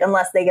about, like,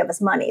 unless they give us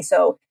money.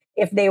 So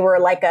if they were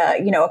like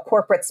a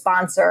corporate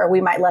sponsor, we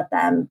might let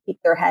them peek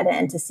their head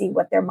in to see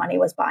what their money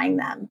was buying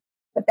them.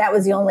 But that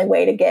was the only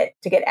way to get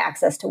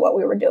access to what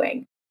we were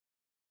doing.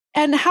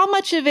 And how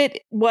much of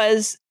it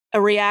was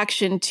a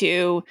reaction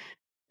to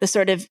the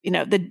sort of,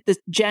 the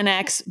Gen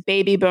X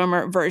baby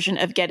boomer version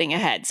of getting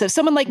ahead? So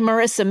someone like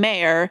Marissa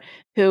Mayer,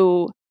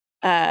 who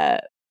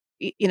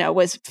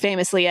was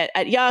famously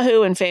at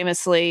Yahoo and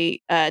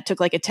famously took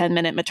like a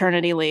 10-minute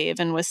maternity leave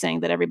and was saying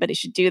that everybody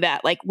should do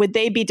that. Like, would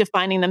they be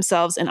defining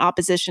themselves in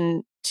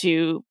opposition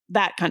to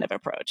that kind of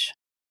approach?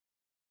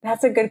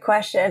 That's a good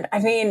question.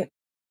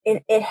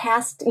 It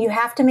has to, you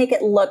have to make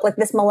it look like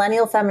this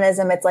millennial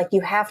feminism. It's like, you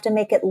have to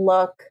make it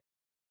look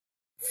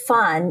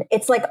fun.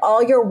 It's like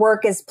all your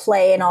work is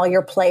play and all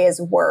your play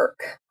is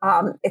work.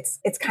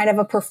 It's kind of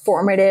a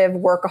performative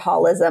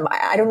workaholism.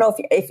 I don't know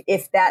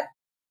if that,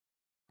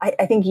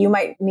 I think you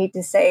might need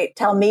to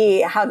tell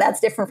me how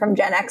that's different from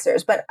Gen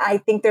Xers, but I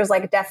think there's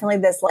like definitely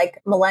this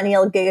like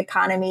millennial gig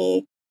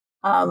economy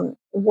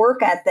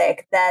work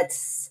ethic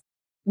that's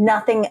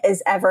nothing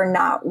is ever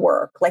not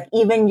work. Like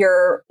even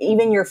your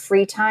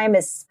free time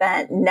is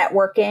spent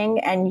networking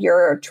and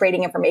you're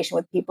trading information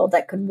with people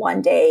that could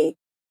one day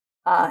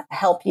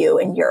help you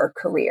in your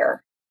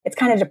career. It's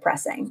kind of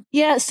depressing.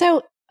 Yeah.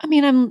 So,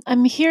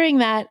 I'm hearing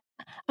that.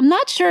 I'm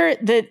not sure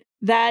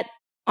that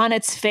on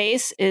its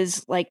face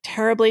is like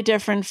terribly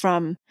different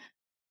from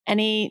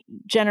any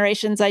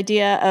generation's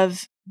idea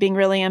of being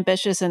really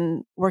ambitious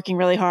and working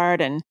really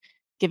hard and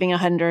giving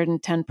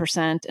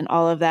 110% and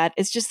all of that.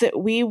 It's just that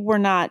we were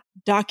not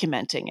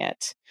documenting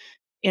it,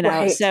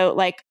 Right. So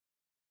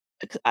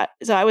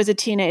I was a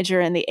teenager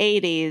in the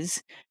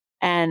 80s,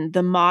 and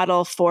the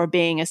model for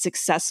being a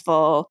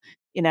successful,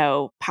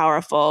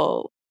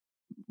 powerful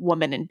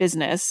woman in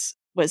business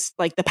was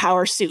like the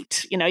power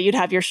suit. You'd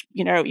have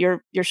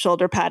your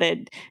shoulder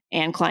padded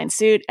Anne Klein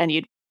suit, and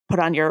you'd put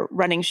on your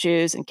running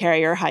shoes and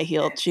carry your high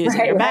heeled shoes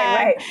in your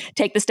bag,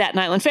 take the Staten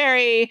Island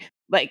ferry,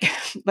 like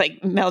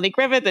Melanie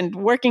Griffith and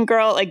Working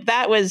Girl. Like,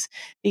 that was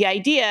the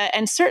idea.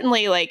 And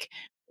certainly, like,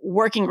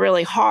 working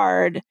really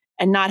hard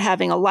and not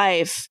having a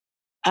life,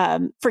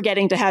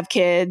 forgetting to have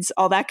kids,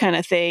 all that kind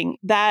of thing,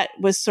 that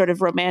was sort of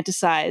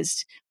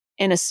romanticized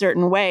in a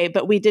certain way.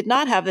 But we did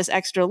not have this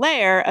extra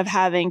layer of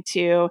having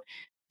to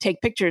take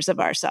pictures of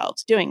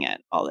ourselves doing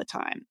it all the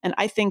time. And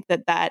I think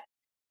that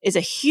is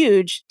a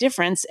huge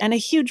difference and a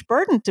huge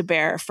burden to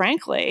bear,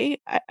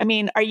 frankly. I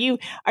mean, are you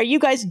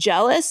guys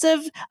jealous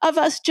of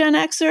us Gen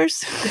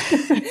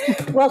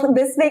Xers? Well,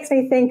 this makes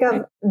me think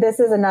of, this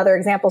is another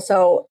example.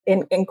 So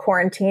in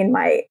quarantine,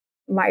 my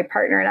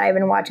partner and I have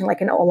been watching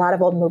like a lot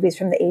of old movies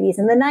from the 80s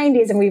and the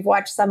 90s, and we've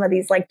watched some of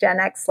these like Gen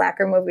X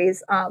slacker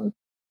movies. And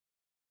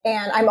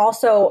I'm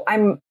also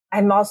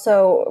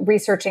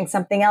researching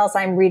something else.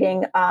 I'm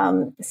reading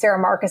Sarah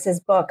Marcus's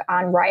book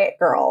on Riot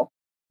Girl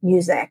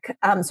music.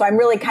 So I'm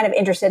really kind of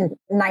interested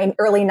in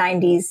early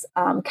 90s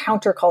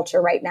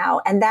counterculture right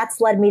now. And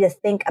that's led me to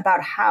think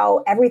about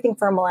how everything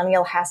for a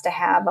millennial has to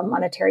have a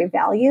monetary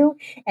value.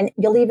 And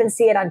you'll even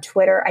see it on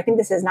Twitter. I think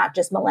this is not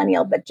just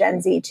millennial, but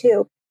Gen Z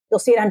too. You'll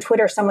see it on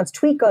Twitter. Someone's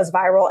tweet goes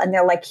viral and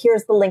they're like,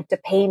 here's the link to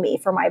pay me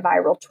for my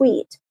viral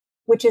tweet,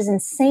 which is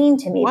insane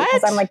to me. What?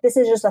 Because I'm like, this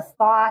is just a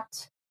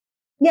thought.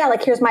 Yeah,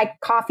 like here's my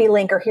coffee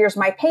link or here's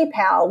my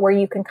PayPal where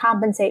you can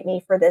compensate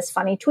me for this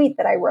funny tweet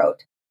that I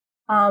wrote.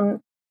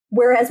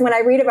 Whereas when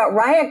I read about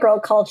Riot Girl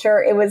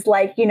culture, it was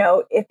like,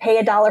 if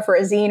pay $1 for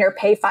a zine or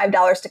pay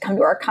 $5 to come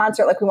to our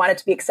concert. Like we want it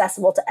to be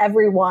accessible to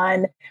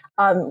everyone.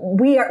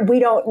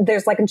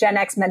 There's like a Gen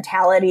X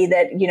mentality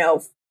that,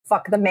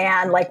 fuck the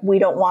man. Like we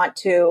don't want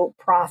to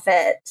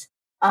profit.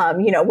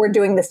 We're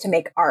doing this to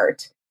make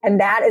art. And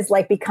that is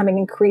like becoming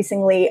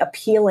increasingly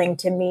appealing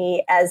to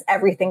me as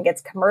everything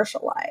gets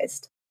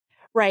commercialized.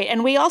 Right.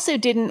 And we also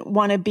didn't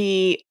want to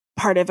be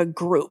part of a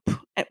group.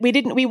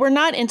 We were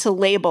not into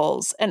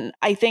labels. And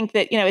I think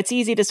that, it's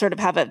easy to sort of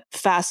have a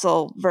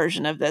facile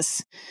version of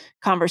this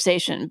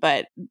conversation,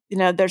 but,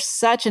 there's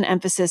such an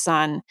emphasis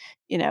on,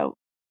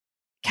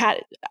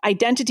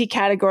 identity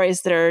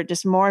categories that are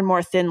just more and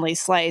more thinly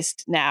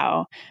sliced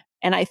now.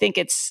 And I think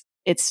it's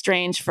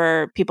strange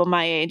for people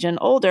my age and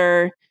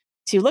older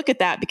to look at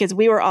that, because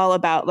we were all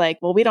about like,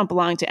 well, we don't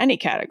belong to any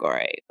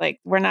category. Like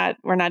we're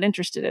not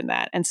interested in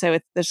that. And so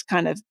there's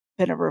kind of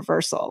been a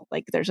reversal.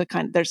 Like there's a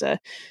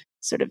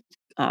sort of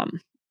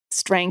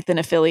strength and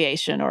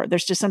affiliation, or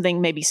there's just something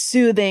maybe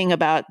soothing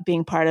about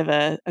being part of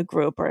a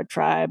group or a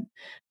tribe.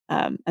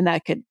 And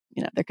that could,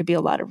 there could be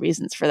a lot of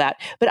reasons for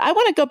that. But I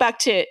want to go back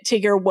to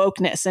your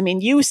wokeness. I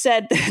mean, you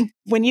said that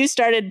when you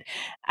started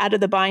Out of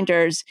the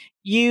Binders,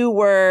 you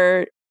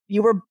were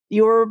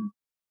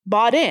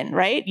bought in,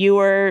 right? You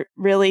were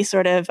really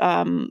sort of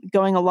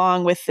going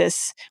along with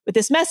this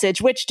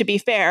message, which, to be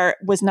fair,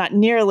 was not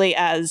nearly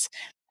as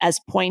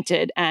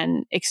pointed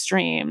and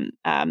extreme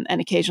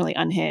and occasionally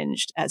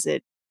unhinged as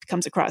it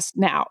comes across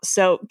now.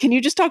 So, can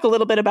you just talk a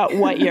little bit about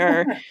what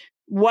your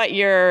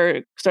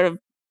sort of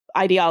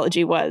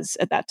ideology was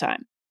at that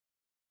time?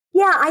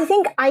 Yeah, I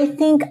think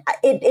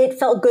it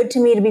felt good to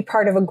me to be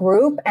part of a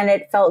group, and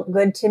it felt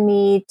good to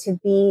me to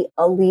be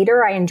a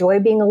leader. I enjoy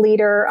being a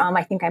leader.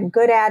 I think I'm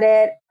good at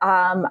it.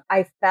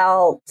 I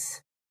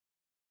felt,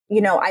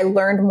 I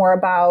learned more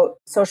about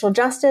social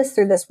justice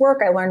through this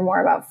work. I learned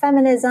more about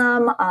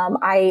feminism.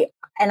 I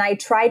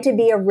tried to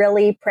be a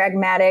really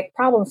pragmatic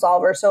problem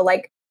solver. So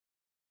like,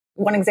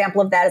 one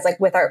example of that is like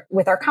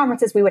with our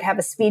conferences, we would have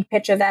a speed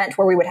pitch event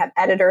where we would have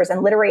editors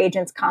and literary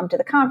agents come to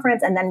the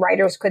conference, and then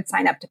writers could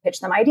sign up to pitch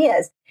them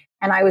ideas.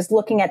 And I was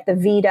looking at the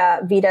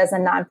VIDA. VIDA is a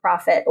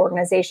nonprofit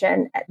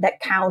organization that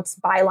counts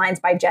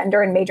bylines by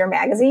gender in major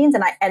magazines.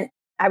 And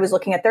I was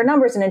looking at their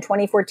numbers. And in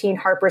 2014,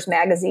 Harper's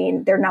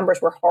Magazine, their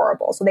numbers were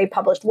horrible. So they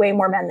published way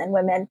more men than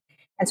women.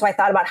 And so I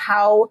thought about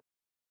how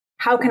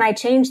can I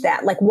change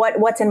that? Like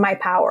what's in my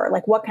power?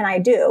 Like what can I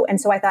do?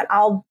 And so I thought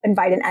I'll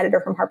invite an editor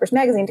from Harper's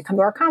Magazine to come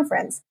to our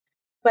conference.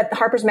 But the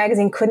Harper's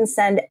Magazine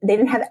they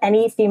didn't have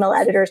any female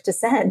editors to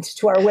send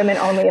to our women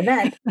only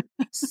event.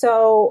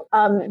 So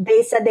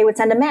they said they would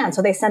send a man.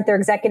 So they sent their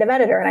executive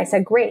editor, and I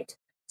said, great.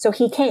 So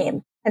he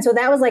came. And so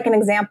that was like an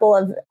example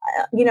of,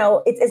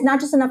 it's not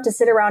just enough to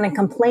sit around and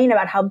complain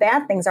about how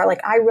bad things are.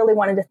 Like I really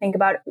wanted to think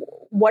about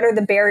what are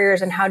the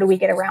barriers and how do we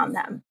get around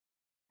them?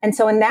 And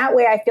so in that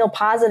way, I feel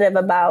positive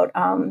about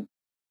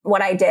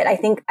what I did. I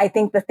think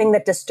the thing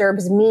that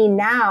disturbs me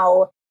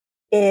now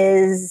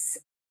is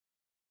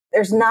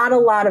there's not a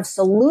lot of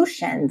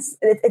solutions.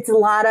 It's a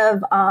lot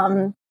of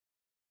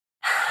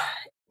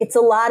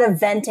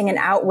venting and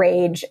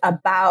outrage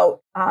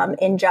about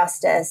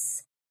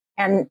injustice,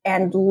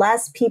 and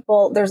less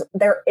people.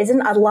 There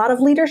isn't a lot of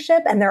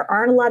leadership, and there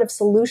aren't a lot of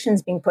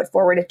solutions being put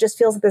forward. It just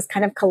feels like this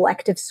kind of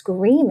collective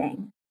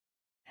screaming.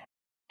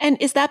 And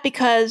is that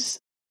because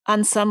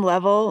on some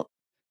level,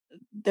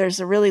 there's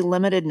a really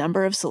limited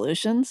number of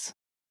solutions?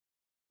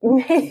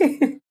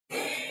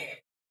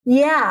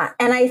 Yeah.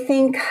 And I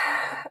think,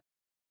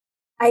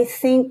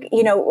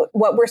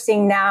 what we're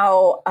seeing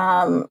now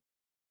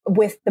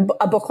with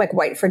a book like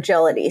White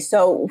Fragility.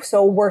 So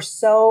we're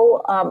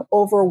so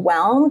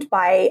overwhelmed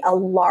by a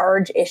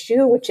large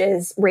issue, which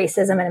is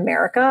racism in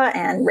America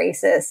and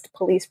racist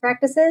police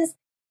practices,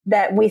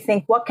 that we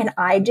think, what can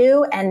I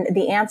do? And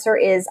the answer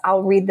is,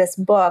 I'll read this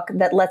book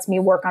that lets me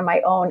work on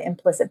my own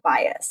implicit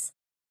bias.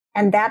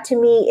 And that to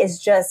me is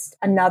just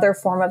another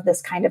form of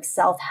this kind of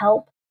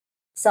self-help,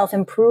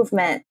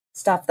 self-improvement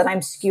stuff that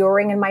I'm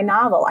skewering in my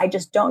novel. I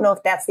just don't know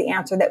if that's the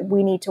answer, that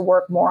we need to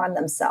work more on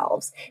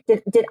themselves.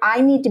 Did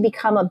I need to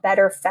become a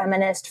better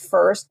feminist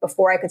first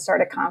before I could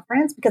start a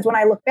conference? Because when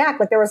I look back,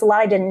 like there was a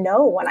lot I didn't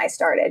know when I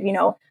started.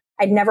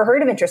 I'd never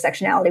heard of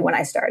intersectionality when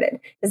I started.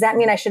 Does that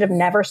mean I should have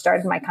never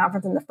started my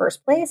conference in the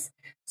first place?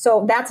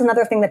 So that's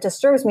another thing that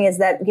disturbs me, is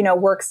that,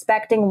 we're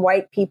expecting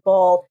white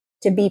people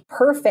to be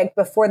perfect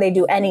before they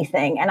do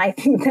anything. And I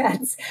think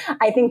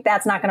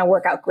that's not going to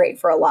work out great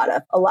for a lot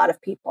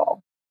of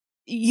people.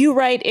 You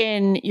write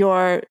in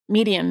your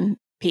Medium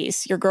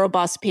piece, your Girl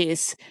Boss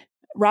piece,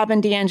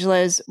 Robin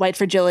DiAngelo's White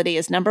Fragility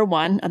is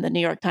 #1 on the New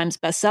York Times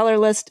bestseller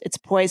list. It's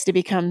poised to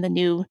become the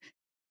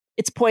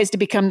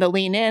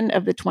lean in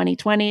of the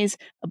 2020s,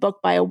 a book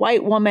by a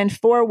white woman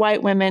for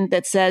white women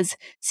that says,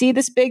 see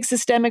this big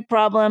systemic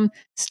problem,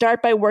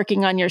 start by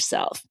working on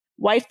yourself.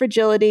 White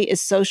fragility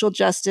is social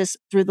justice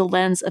through the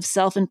lens of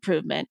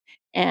self-improvement.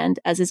 And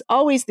as is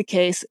always the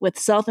case with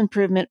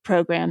self-improvement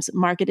programs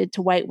marketed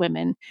to white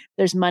women,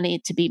 there's money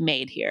to be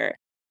made here.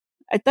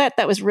 I thought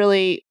that was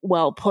really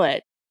well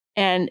put.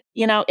 And,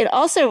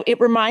 it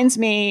reminds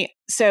me,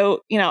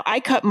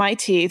 I cut my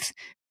teeth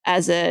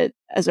as a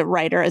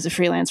writer, as a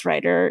freelance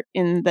writer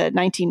in the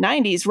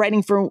 1990s,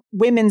 writing for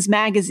women's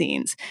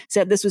magazines.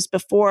 So this was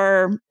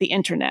before the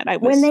internet.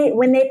 When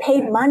they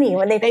paid money,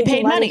 they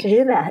paid money to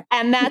do that.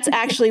 And that's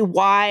actually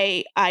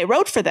why I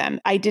wrote for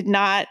them. I did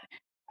not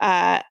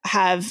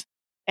have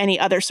any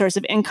other source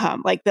of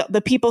income. Like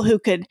the people who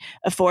could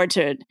afford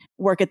to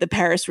work at the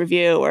Paris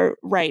Review or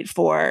write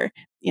for,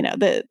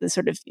 the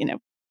sort of,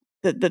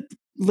 the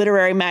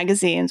literary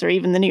magazines or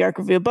even the New York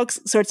Review of Books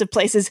sorts of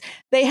places,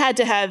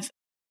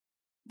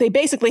 they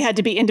basically had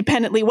to be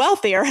independently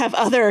wealthy or have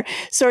other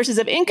sources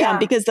of income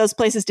because those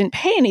places didn't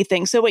pay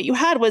anything. So what you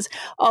had was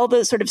all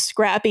the sort of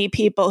scrappy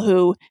people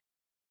who,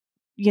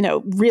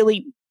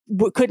 really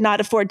could not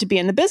afford to be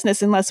in the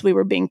business unless we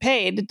were being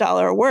paid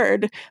 $1 a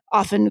word,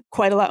 often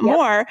quite a lot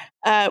more,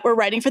 were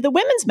writing for the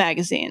women's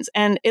magazines.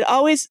 And it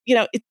always,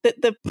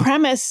 the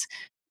premise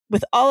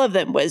with all of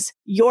them was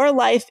your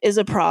life is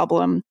a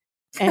problem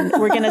and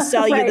we're going to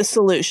sell you the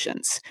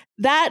solutions.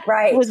 That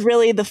was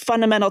really the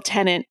fundamental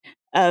tenet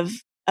of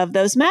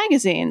those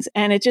magazines.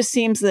 And it just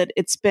seems that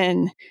it's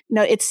been,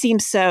 it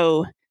seems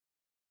so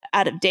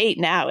out of date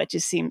now. It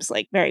just seems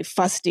like very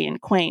fusty and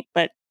quaint,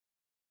 but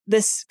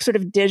this sort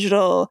of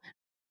digital,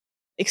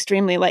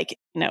 extremely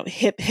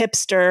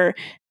hipster,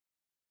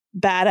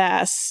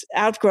 badass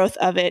outgrowth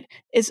of it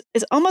is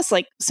almost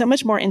like so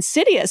much more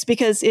insidious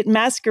because it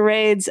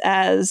masquerades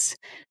as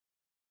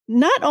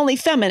not only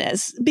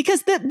feminist,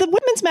 because the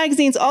women's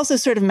magazines also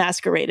sort of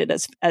masqueraded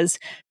as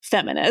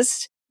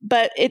feminist,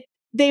 but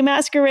they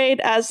masquerade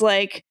as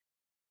like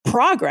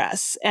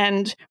progress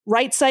and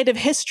right side of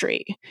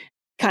history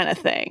kind of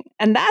thing.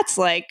 And that's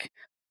like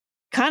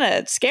kind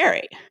of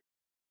scary.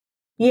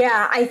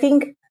 Yeah, I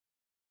think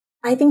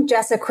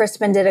Jessa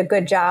Crispin did a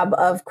good job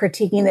of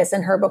critiquing this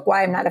in her book,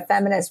 Why I'm Not a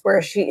Feminist,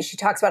 where she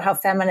talks about how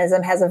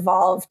feminism has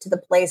evolved to the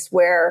place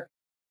where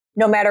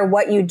no matter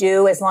what you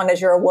do, as long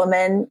as you're a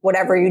woman,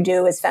 whatever you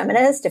do is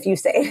feminist, if you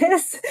say it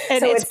is.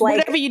 And so it's like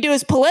whatever you do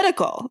is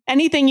political.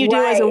 Anything you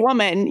do as a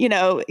woman,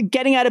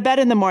 getting out of bed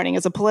in the morning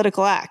is a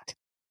political act.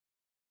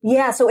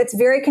 Yeah, so it's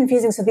very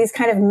confusing. So these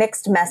kind of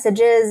mixed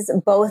messages,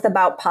 both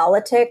about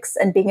politics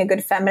and being a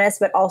good feminist,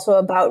 but also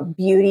about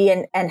beauty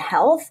and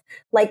health.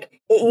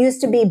 Like it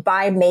used to be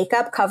buy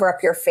makeup, cover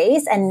up your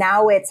face, and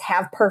now it's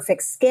have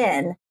perfect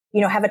skin.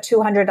 Have a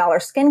 $200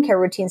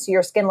 skincare routine so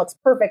your skin looks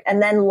perfect,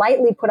 and then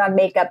lightly put on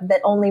makeup that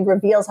only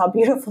reveals how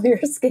beautiful your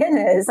skin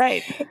is.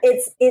 Right.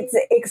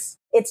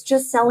 It's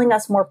just selling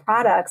us more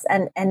products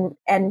and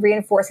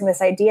reinforcing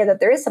this idea that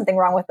there is something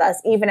wrong with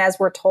us, even as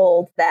we're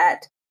told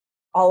that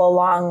all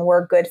along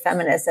we're good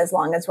feminists as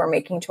long as we're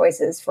making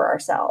choices for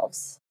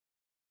ourselves.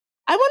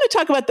 I want to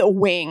talk about the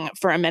wing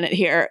for a minute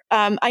here.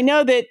 I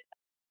know that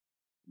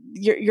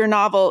your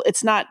novel,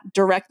 it's not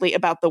directly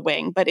about the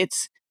wing, but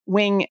it's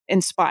wing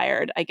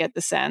inspired, I get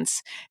the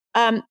sense.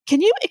 Can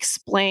you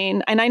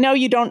explain, and I know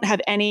you don't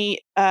have any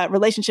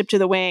relationship to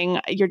the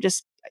wing,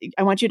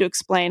 I want you to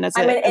explain as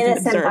an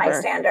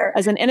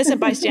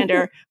innocent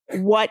bystander,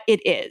 what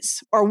it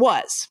is or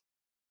was.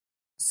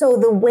 So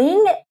the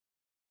wing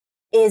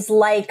is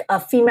like a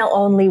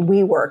female-only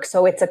WeWork.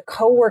 So it's a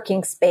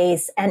co-working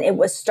space, and it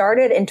was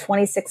started in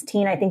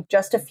 2016, I think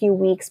just a few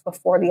weeks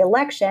before the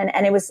election.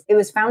 And it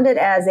was founded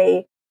as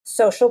a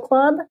social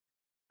club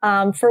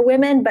for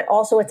women, but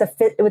also it's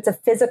a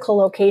physical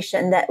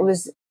location that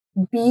was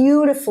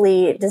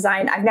beautifully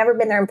designed. I've never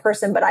been there in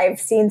person, but I've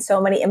seen so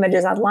many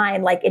images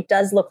online. Like it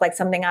does look like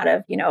something out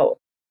of,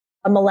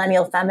 a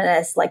millennial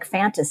feminist like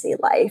fantasy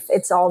life.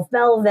 It's all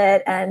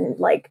velvet and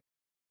like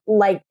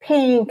light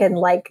pink, and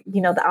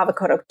the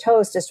avocado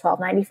toast is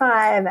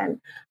 $12.95. And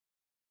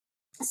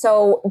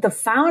so the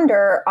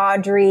founder,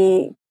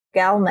 Audrey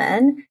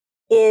Gelman,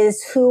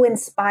 is who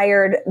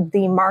inspired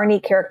the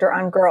Marnie character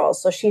on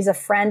Girls. So she's a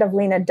friend of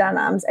Lena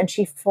Dunham's, and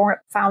she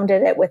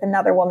founded it with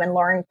another woman,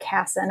 Lauren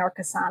Kassan,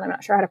 I'm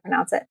not sure how to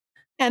pronounce it.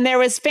 And there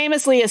was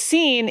famously a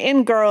scene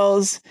in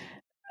Girls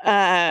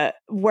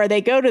where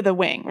they go to the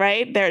wing,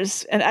 right?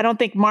 And I don't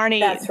think Marnie,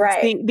 That's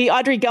right. the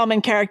Audrey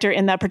Gelman character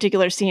in that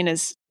particular scene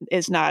is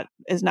not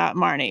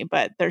Marnie,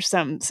 but there's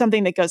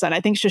something that goes on.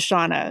 I think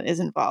Shoshana is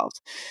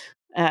involved,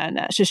 and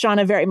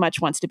Shoshana very much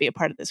wants to be a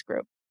part of this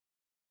group.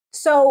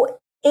 So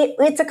it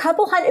was a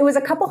couple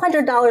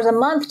 $100 a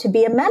month to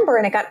be a member,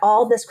 and it got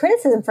all this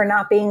criticism for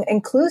not being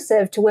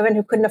inclusive to women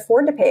who couldn't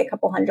afford to pay a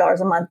couple $100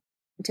 a month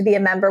to be a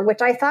member,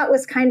 which I thought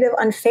was kind of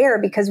unfair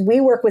because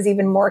WeWork was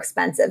even more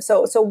expensive.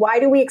 So why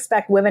do we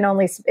expect women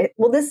only?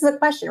 Well, this is a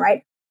question,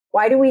 right?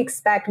 Why do we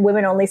expect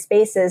women only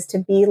spaces to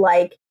be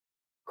like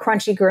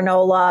crunchy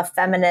granola,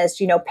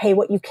 feminist, pay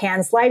what you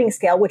can sliding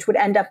scale, which would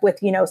end up with,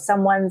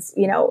 someone's,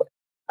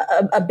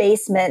 a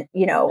basement,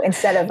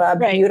 instead of a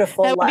right.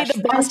 beautiful, that would lush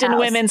be the Boston penthouse.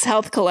 Women's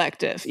Health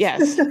Collective.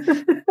 Yes.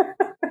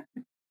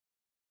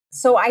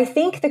 So I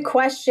think the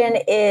question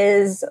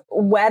is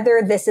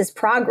whether this is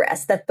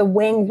progress, that the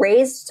wing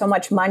raised so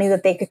much money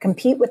that they could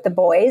compete with the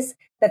boys,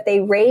 that they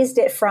raised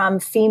it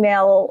from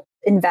female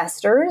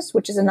investors,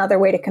 which is another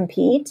way to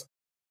compete.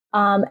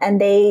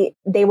 And they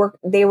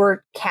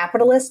were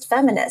capitalist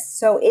feminists.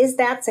 So is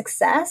that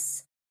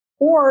success?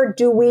 Or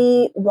do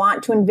we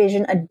want to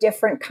envision a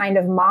different kind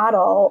of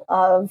model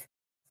of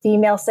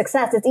female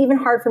success? It's even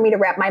hard for me to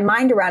wrap my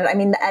mind around it. I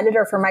mean, the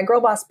editor for my Girl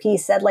Boss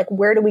piece said, like,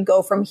 where do we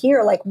go from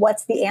here? Like,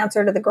 what's the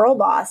answer to the Girl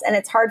Boss? And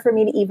it's hard for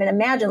me to even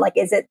imagine, like,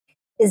 is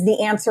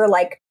the answer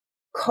like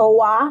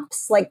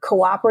co-ops, like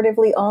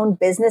cooperatively owned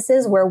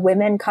businesses where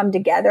women come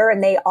together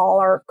and they all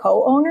are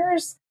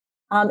co-owners?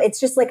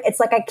 It's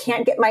like I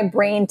can't get my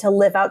brain to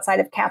live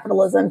outside of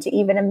capitalism to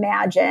even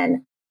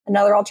imagine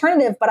another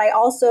alternative. But I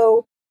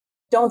also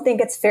don't think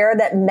it's fair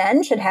that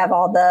men should have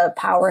all the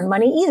power and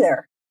money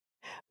either.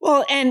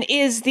 Well, and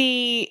is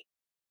the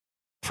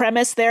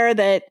premise there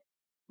that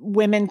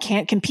women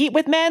can't compete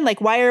with men?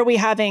 Like, why are we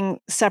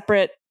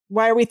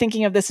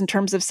thinking of this in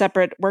terms of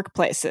separate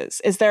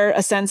workplaces? Is there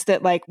a sense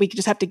that like we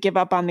just have to give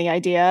up on the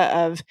idea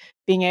of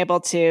being able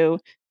to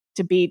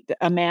beat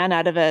a man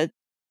out of a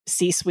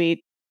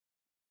C-suite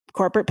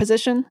corporate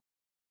position?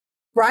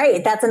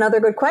 Right. That's another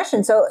good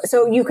question. So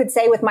you could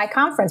say with my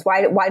conference,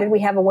 why did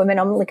we have a women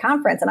only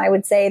conference? And I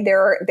would say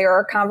there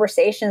are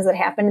conversations that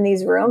happen in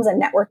these rooms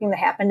and networking that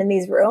happened in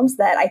these rooms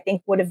that I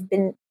think would have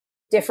been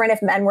different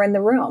if men were in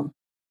the room.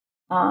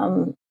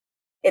 The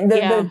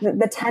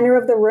tenor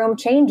of the room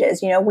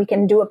changes. We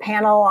can do a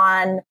panel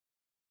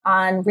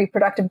on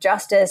reproductive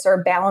justice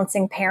or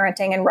balancing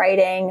parenting and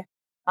writing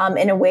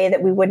in a way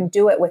that we wouldn't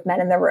do it with men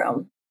in the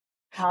room.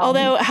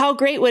 Although, how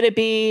great would it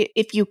be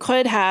if you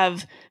could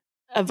have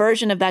a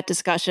version of that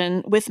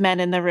discussion with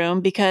men in the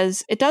room,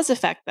 because it does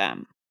affect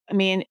them. I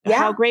mean,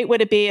 How great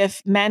would it be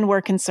if men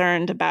were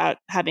concerned about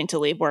having to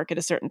leave work at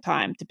a certain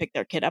time to pick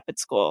their kid up at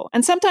school?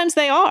 And sometimes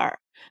they are.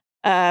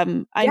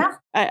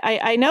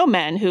 I know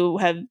men who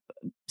have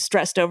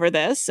stressed over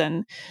this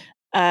and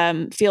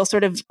feel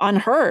sort of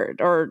unheard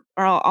or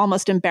are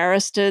almost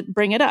embarrassed to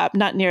bring it up.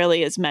 Not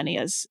nearly as many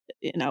as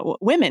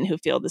women who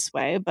feel this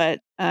way,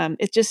 but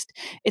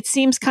it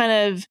seems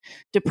kind of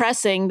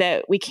depressing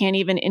that we can't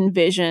even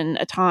envision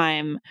a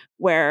time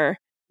where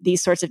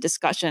these sorts of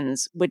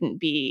discussions wouldn't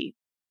be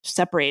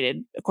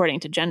separated according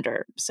to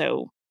gender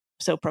so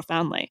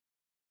profoundly.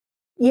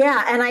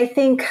 Yeah, and I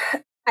think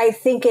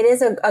it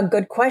is a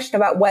good question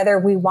about whether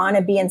we want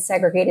to be in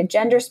segregated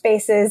gender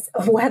spaces,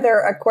 whether,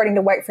 according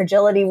to White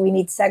Fragility, we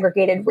need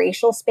segregated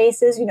racial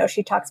spaces.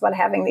 She talks about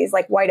having these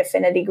like white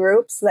affinity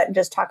groups that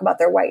just talk about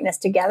their whiteness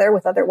together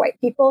with other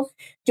white people.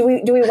 Do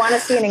we want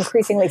to see an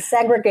increasingly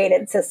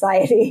segregated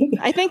society?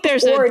 I think we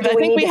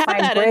have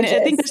that. And I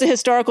think there's a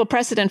historical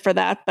precedent for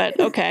that, but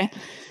okay.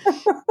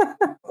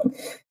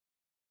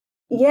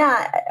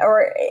 Yeah,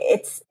 or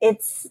it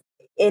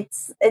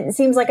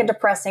seems like a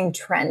depressing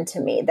trend to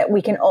me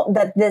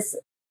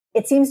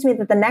it seems to me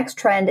that the next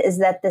trend is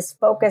that this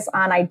focus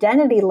on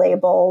identity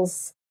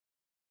labels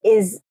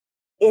is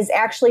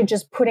actually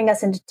just putting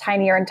us into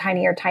tinier and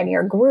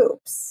tinier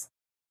groups.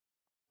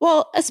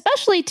 Well,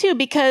 especially too,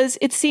 because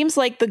it seems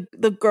like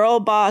the girl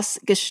boss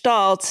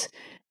gestalt,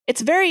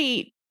 it's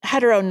very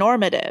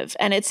heteronormative.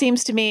 And it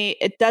seems to me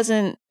it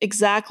doesn't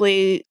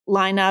exactly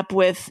line up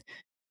with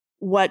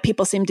what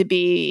people seem to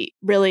be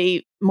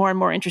really more and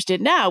more interested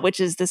in now,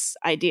 which is this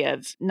idea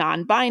of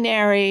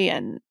non-binary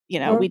and,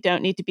 we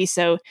don't need to be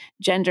so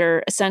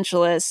gender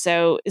essentialist.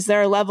 So is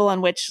there a level on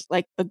which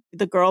like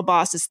the girl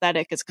boss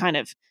aesthetic is kind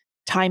of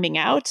timing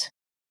out?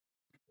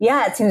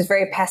 Yeah, it seems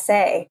very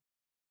passé.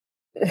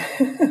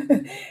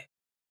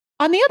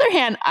 On the other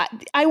hand,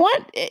 I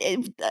want,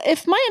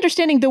 if my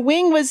understanding, the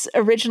wing was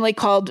originally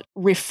called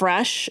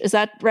Refresh. Is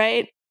that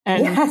right?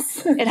 And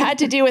yes. It had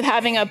to do with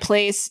having a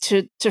place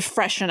to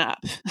freshen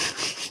up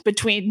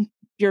between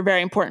your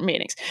very important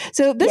meetings.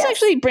 So this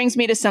actually brings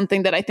me to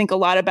something that I think a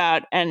lot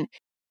about, and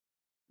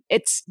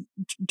it's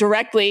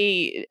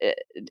directly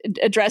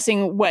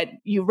addressing what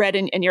you read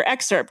in your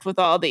excerpt with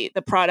all the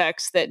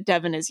products that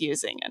Devin is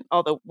using and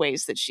all the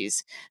ways that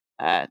she's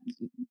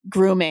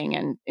grooming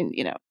and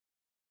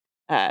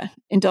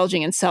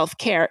indulging in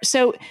self-care.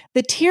 So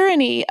the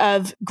tyranny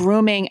of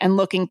grooming and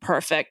looking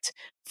perfect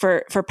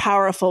for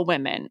powerful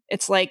women,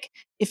 it's like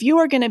if you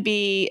are going to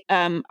be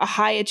a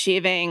high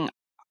achieving,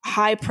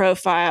 high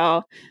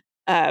profile,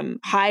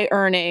 high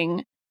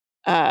earning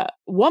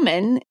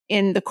woman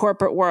in the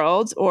corporate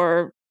world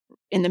or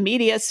in the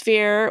media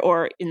sphere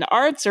or in the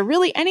arts or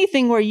really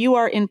anything where you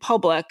are in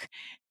public,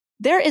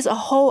 there is a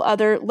whole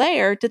other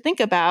layer to think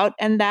about.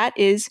 And that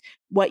is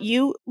what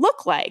you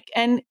look like.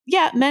 And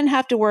yeah, men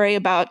have to worry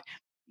about,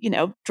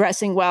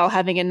 dressing well,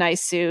 having a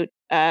nice suit,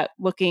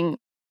 looking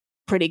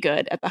pretty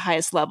good at the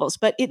highest levels,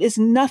 but it is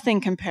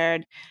nothing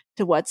compared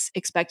to what's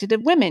expected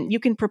of women. You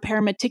can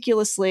prepare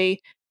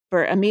meticulously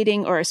for a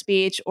meeting or a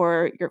speech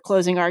or your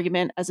closing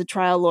argument as a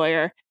trial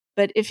lawyer.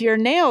 But if your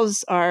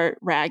nails are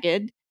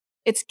ragged,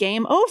 it's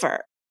game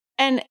over.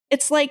 And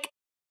it's like,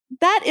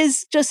 that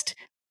is just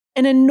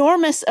an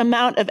enormous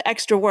amount of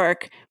extra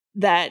work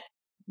that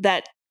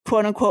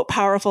quote unquote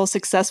powerful,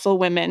 successful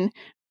women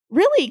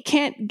really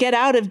can't get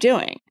out of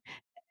doing.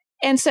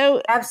 And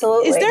so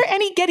absolutely, is there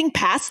any getting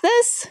past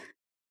this?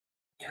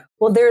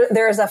 Well,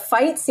 there's a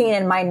fight scene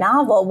in my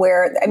novel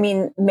where,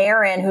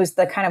 Marin, who's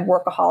the kind of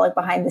workaholic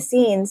behind the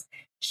scenes,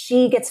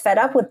 she gets fed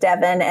up with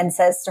Devin and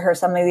says to her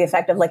something to the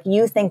effect of, like,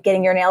 you think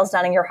getting your nails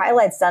done and your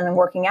highlights done and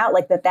working out,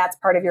 like that's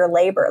part of your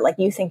labor. Like,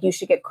 you think you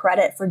should get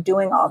credit for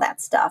doing all that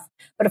stuff.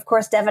 But of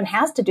course, Devin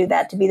has to do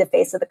that to be the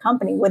face of the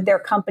company. Would their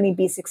company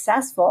be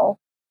successful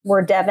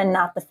were Devin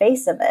not the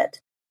face of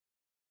it?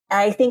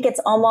 I think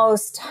it's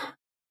almost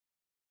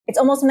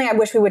something I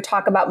wish we would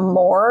talk about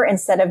more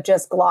instead of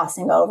just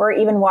glossing over.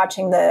 Even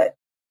watching the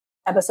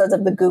episodes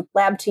of the Goop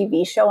Lab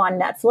TV show on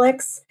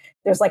Netflix,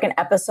 there's like an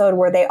episode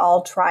where they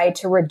all try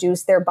to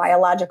reduce their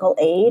biological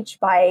age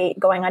by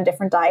going on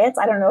different diets.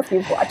 I don't know if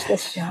you've watched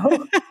this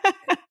show.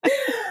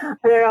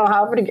 I don't know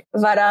how,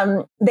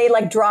 but they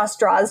like draw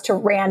straws to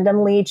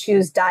randomly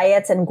choose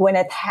diets, and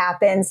Gwyneth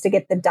happens to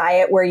get the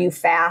diet where you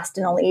fast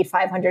and only eat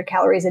 500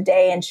 calories a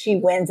day, and she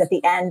wins at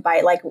the end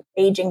by like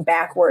aging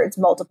backwards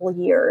multiple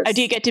years.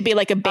 Do you get to be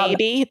like a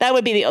baby? That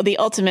would be the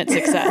ultimate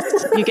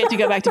success. You get to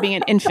go back to being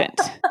an infant.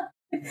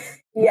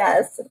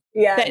 Yes.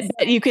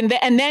 That you can,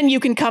 and then you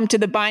can come to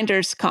the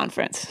Binders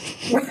conference.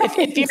 Right.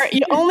 If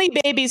you're only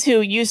babies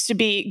who used to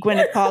be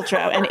Gwyneth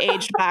Paltrow and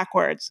aged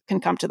backwards can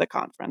come to the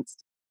conference.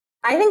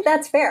 I think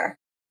that's fair.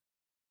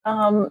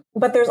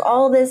 But there's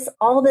all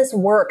this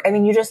work.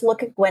 You just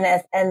look at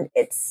Gwyneth, and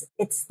it's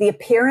the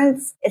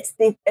appearance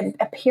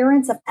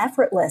of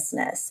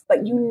effortlessness, but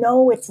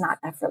it's not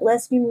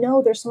effortless.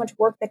 There's so much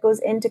work that goes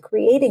into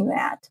creating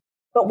that,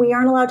 but we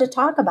aren't allowed to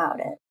talk about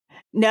it.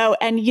 No.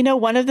 And,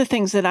 one of the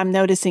things that I'm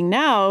noticing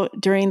now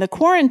during the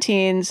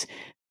quarantines,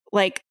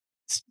 like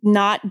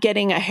not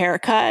getting a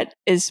haircut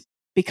is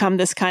become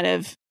this kind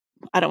of,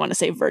 I don't want to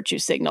say virtue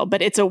signal,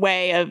 but it's a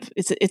way of,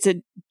 it's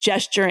a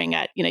gesturing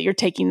at, you're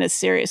taking this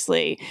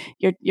seriously.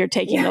 You're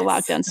taking the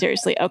lockdown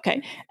seriously.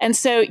 Okay. And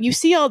so you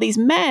see all these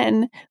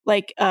men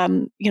like,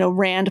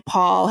 Rand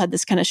Paul had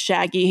this kind of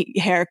shaggy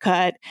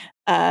haircut.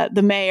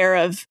 The mayor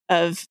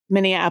of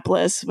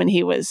Minneapolis, when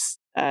he was,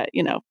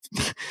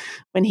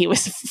 when he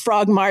was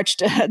frog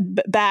marched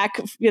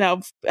back,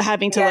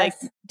 having to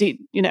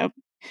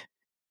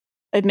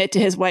admit to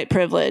his white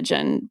privilege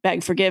and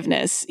beg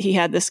forgiveness. He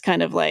had this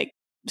kind of like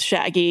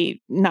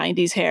shaggy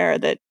 90s hair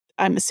that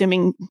I'm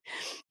assuming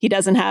he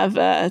doesn't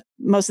have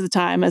most of the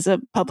time as a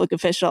public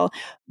official.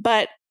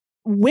 But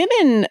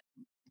women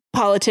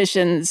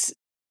politicians,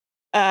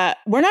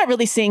 we're not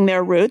really seeing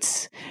their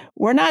roots.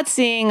 We're not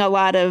seeing a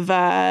lot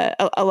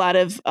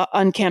of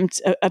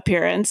unkempt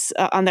appearance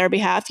on their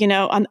behalf.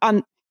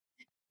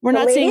 We're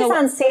not seeing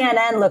on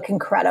CNN look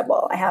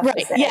incredible, I have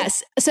to say.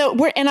 Yes. So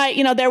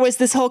there was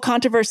this whole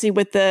controversy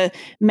with the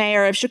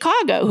mayor of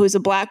Chicago, who's a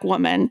Black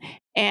woman.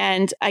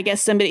 And I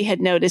guess somebody had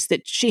noticed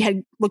that she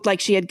had looked like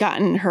she had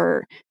gotten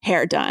her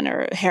hair done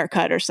or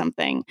haircut or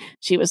something.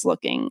 She was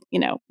looking,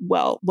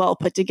 well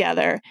put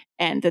together.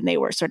 And then they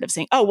were sort of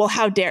saying, oh, well,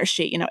 how dare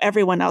she?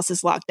 Everyone else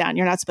is locked down.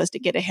 You're not supposed to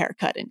get a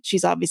haircut. And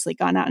she's obviously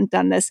gone out and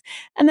done this.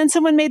 And then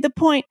someone made the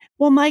point,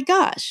 well, my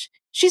gosh,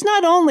 she's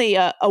not only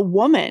a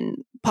woman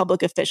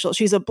public official,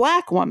 she's a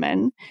Black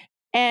woman.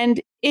 And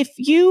if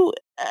you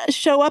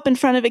show up in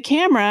front of a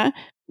camera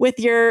with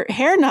your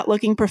hair not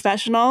looking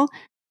professional,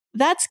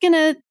 that's going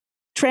to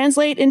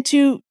translate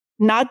into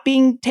not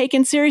being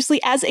taken seriously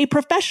as a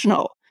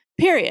professional,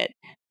 period.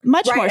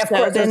 Much more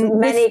so than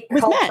many with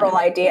cultural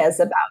men.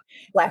 ideas about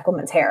Black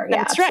women's hair.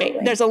 That's right.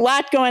 There's a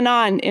lot going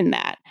on in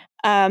that.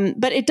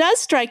 But it does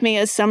strike me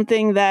as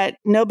something that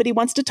nobody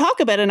wants to talk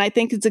about. And I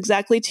think it's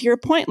exactly to your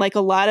point, like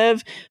a lot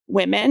of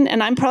women,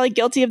 and I'm probably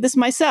guilty of this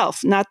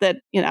myself. Not that,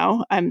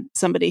 I'm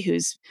somebody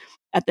who's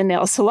at the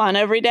nail salon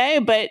every day,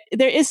 but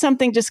there is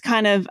something just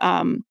kind of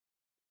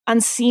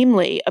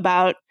unseemly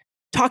about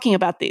talking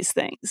about these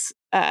things.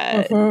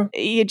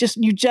 You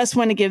just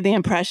want to give the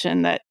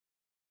impression that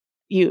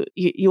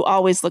you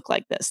always look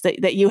like this,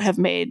 that you have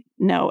made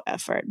no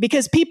effort,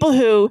 because people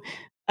who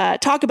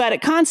talk about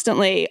it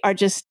constantly are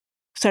just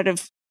sort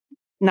of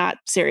not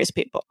serious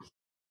people.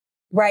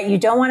 Right. You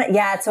don't want to.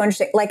 Yeah. It's so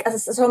interesting. Like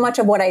so much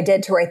of what I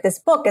did to write this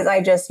book is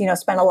I just,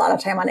 spent a lot of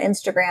time on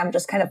Instagram,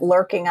 just kind of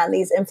lurking on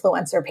these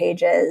influencer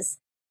pages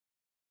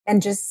and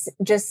just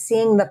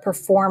seeing the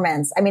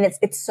performance. I mean,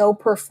 it's so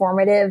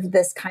performative,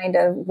 this kind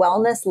of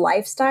wellness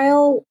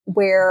lifestyle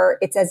where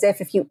it's as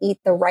if you eat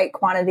the right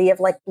quantity of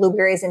like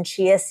blueberries and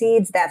chia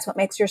seeds, that's what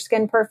makes your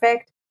skin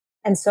perfect.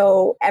 And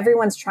so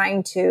everyone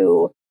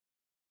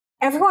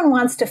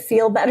wants to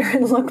feel better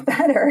and look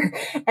better.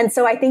 And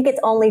so I think it's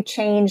only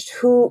changed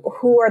who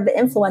are the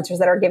influencers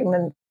that are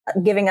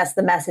giving us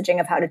the messaging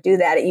of how to do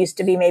that. It used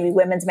to be maybe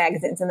women's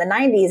magazines in the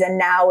 90s, and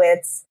now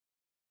it's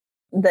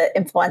the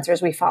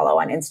influencers we follow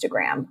on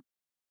Instagram.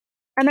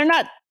 And they're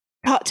not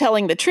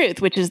telling the truth,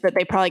 which is that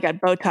they probably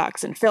got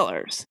Botox and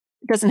fillers.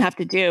 It doesn't have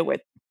to do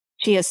with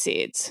chia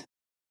seeds.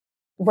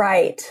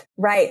 Right.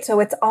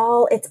 So it's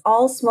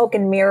all smoke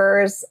and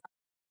mirrors.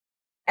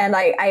 And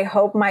I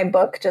hope my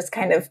book just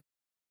kind of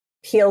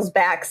peels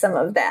back some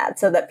of that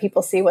so that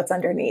people see what's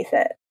underneath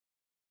it.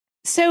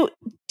 So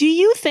do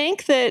you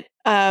think that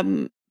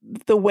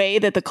the way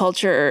that the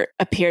culture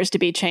appears to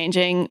be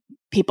changing,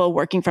 people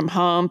working from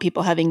home,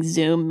 people having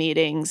Zoom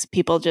meetings,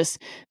 people just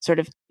sort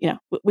of,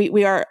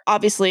 we are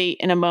obviously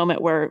in a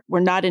moment where we're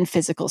not in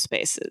physical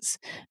spaces.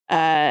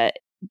 Do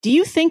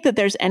you think that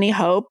there's any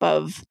hope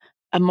of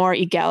a more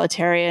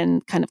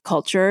egalitarian kind of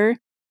culture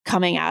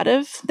coming out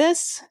of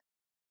this?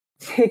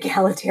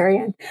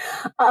 Egalitarian.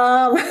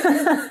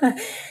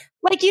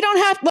 Like you don't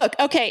have, look,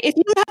 okay, if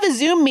you have a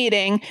Zoom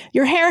meeting,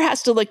 your hair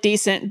has to look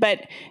decent,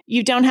 but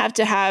you don't have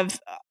to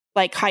have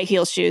like high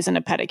heel shoes and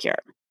a pedicure.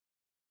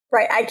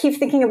 Right. I keep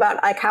thinking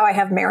about like how I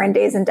have Marin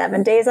days and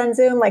Devon days on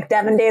Zoom. Like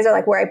Devon days are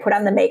like where I put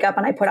on the makeup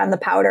and I put on the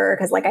powder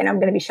because like I know I'm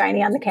going to be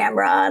shiny on the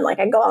camera and like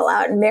I go all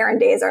out. And Marin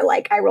days are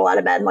like I roll out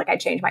of bed and like I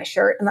change my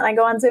shirt and then I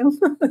go on Zoom.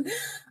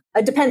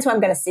 It depends who I'm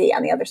going to see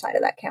on the other side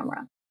of that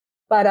camera.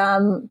 But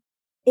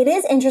it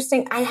is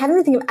interesting.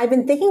 I've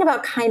been thinking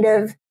about kind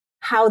of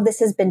how this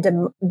has been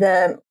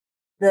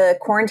the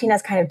quarantine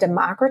has kind of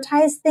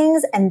democratized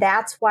things, and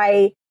that's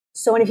why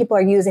so many people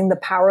are using the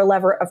power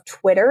lever of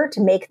Twitter to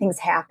make things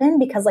happen,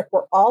 because like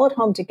we're all at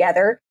home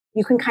together.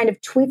 You can kind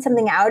of tweet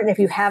something out. And if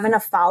you have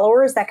enough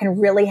followers, that can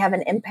really have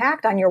an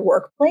impact on your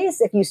workplace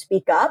if you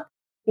speak up,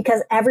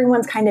 because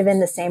everyone's kind of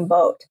in the same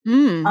boat.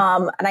 And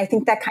I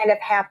think that kind of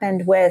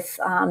happened with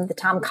the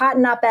Tom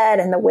Cotton op-ed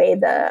and the way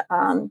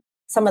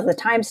some of the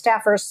Times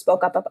staffers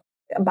spoke up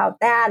about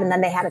that. And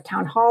then they had a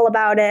town hall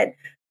about it.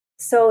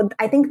 So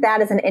I think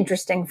that is an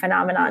interesting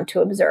phenomenon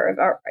to observe.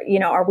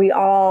 Are we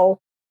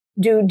all...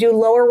 Do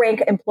lower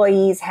rank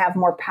employees have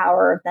more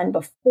power than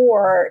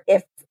before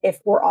if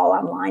we're all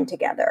online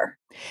together?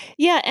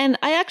 Yeah. And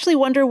I actually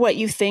wonder what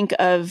you think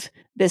of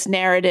this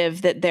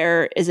narrative that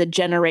there is a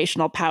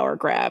generational power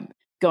grab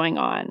going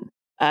on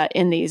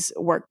in these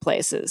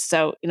workplaces.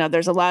 So,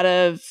 there's a lot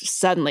of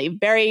suddenly,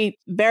 very,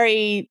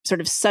 very sort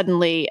of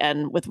suddenly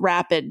and with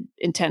rapid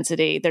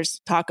intensity,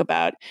 there's talk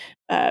about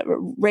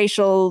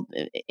racial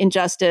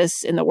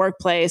injustice in the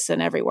workplace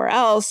and everywhere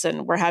else.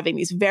 And we're having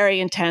these very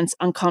intense,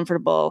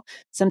 uncomfortable,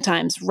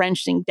 sometimes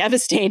wrenching,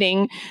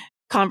 devastating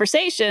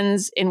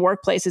conversations in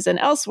workplaces and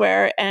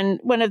elsewhere. And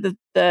one of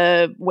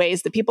the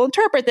ways that people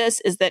interpret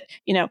this is that,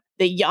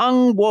 the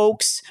young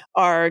wokes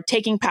are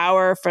taking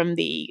power from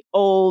the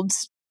old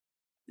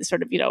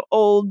sort of,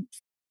 old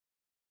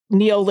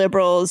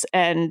neoliberals,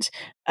 and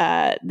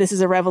this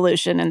is a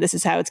revolution and this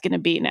is how it's going to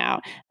be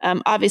now.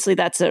 Obviously,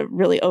 that's a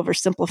really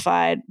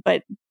oversimplified,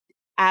 but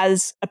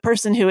as a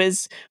person who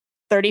is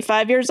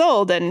 35 years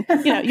old and,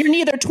 you're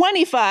neither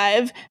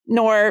 25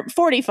 nor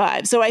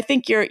 45. So I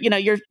think you're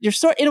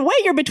sort, in a way,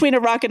 you're between a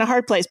rock and a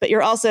hard place, but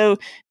you're also,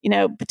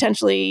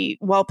 potentially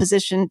well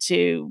positioned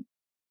to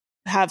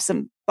have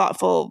some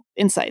thoughtful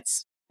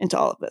insights into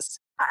all of this.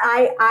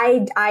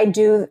 I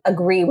do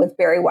agree with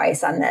Barry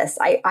Weiss on this.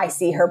 I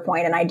see her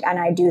point, and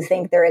I do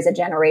think there is a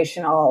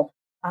generational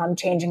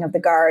changing of the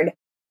guard.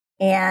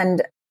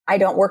 And I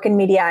don't work in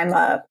media.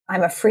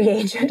 I'm a free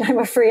agent. I'm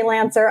a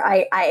freelancer.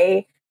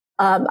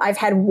 I've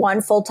had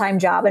one full-time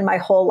job in my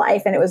whole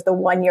life, and it was the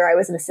 1 year I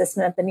was an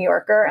assistant at the New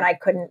Yorker, and I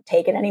couldn't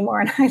take it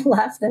anymore, and I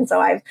left. And so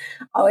I've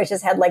always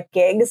just had like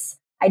gigs.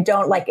 I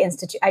don't like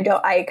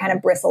I kind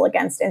of bristle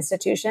against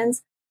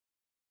institutions.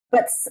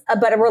 But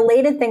a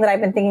related thing that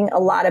I've been thinking a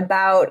lot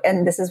about,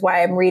 and this is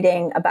why I'm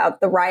reading about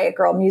the Riot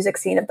Grrrl music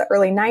scene of the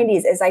early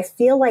 90s, is I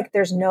feel like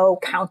there's no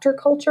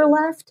counterculture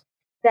left,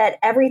 that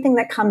everything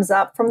that comes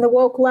up from the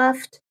woke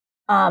left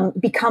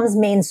becomes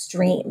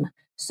mainstream.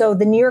 So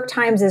the New York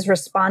Times is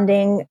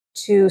responding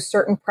to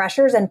certain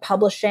pressures and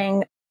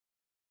publishing.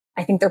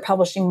 I think they're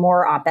publishing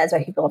more op-eds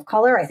by people of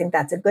color. I think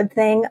that's a good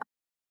thing.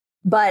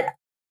 But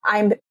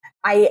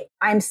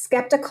I'm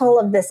skeptical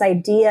of this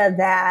idea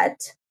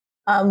that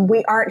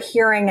we aren't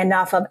hearing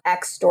enough of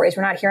X stories.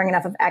 We're not hearing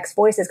enough of X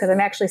voices, because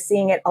I'm actually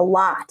seeing it a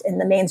lot in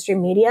the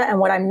mainstream media. And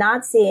what I'm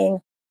not seeing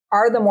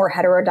are the more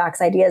heterodox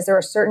ideas. There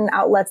are certain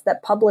outlets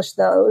that publish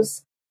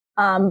those,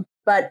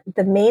 but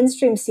the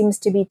mainstream seems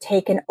to be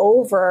taken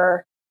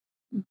over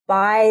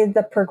by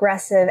the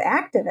progressive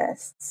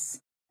activists.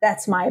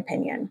 That's my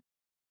opinion.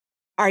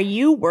 Are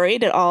you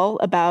worried at all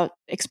about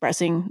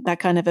expressing that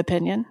kind of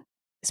opinion,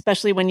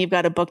 especially when you've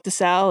got a book to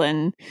sell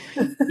and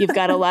you've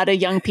got a lot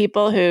of young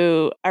people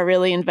who are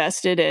really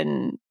invested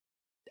in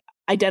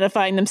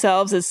identifying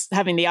themselves as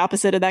having the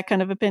opposite of that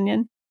kind of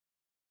opinion?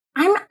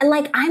 I'm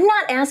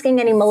not asking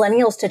any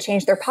millennials to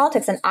change their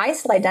politics, and I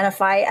still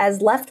identify as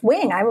left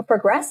wing. I'm a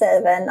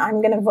progressive, and I'm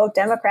going to vote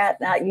Democrat,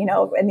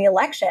 in the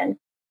election.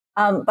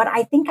 But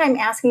I think I'm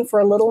asking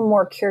for a little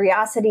more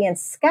curiosity and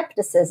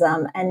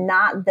skepticism, and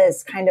not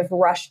this kind of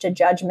rush to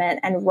judgment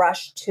and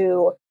rush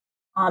to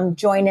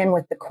join in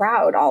with the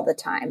crowd all the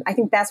time. I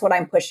think that's what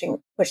I'm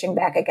pushing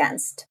back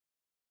against.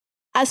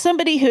 As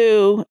somebody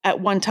who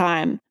at one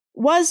time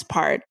was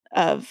part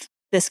of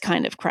this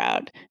kind of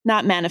crowd,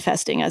 not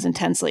manifesting as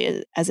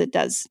intensely as it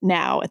does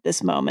now at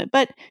this moment,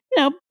 but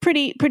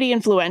pretty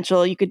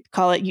influential. You could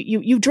call it.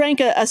 You drank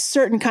a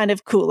certain kind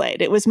of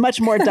Kool-Aid. It was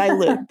much more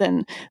dilute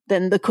than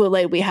the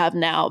Kool-Aid we have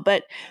now.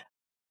 But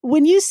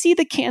when you see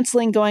the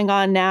canceling going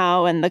on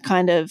now and the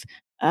kind of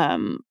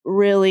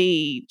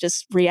really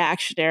just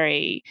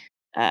reactionary,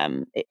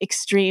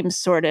 extreme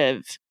sort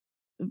of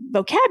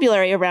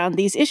vocabulary around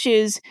these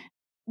issues,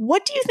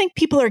 what do you think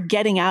people are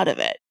getting out of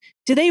it?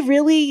 Do they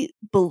really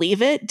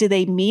believe it? Do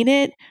they mean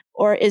it?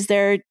 Or is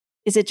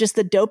it just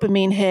the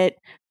dopamine hit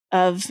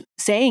of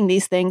saying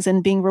these things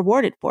and being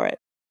rewarded for it?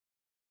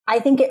 I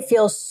think it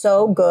feels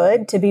so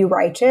good to be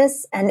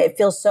righteous, and it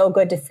feels so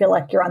good to feel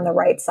like you're on the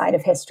right side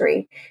of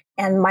history.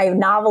 And my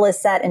novel is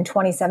set in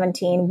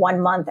 2017,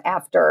 1 month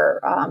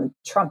after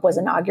Trump was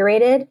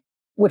inaugurated,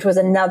 which was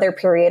another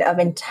period of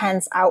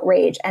intense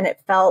outrage. And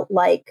it felt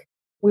like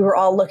we were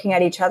all looking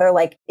at each other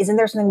like, isn't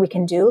there something we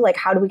can do? Like,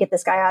 how do we get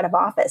this guy out of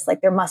office?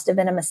 Like, there must have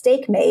been a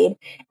mistake made.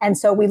 And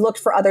so we looked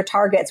for other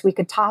targets we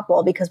could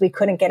topple because we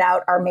couldn't get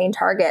out our main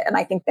target. And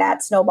I think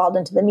that snowballed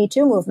into the Me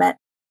Too movement.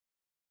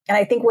 And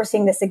I think we're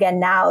seeing this again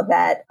now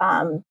that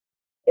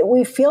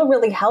we feel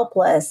really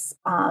helpless,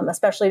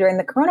 especially during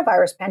the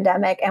coronavirus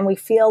pandemic. And we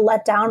feel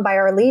let down by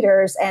our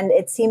leaders. And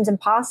it seems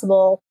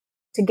impossible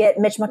to get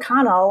Mitch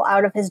McConnell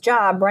out of his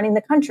job running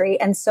the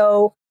country. And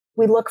so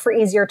we look for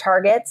easier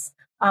targets.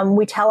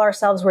 We tell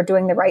ourselves we're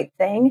doing the right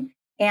thing.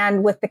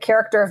 And with the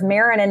character of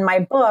Marin in my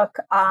book,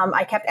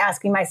 I kept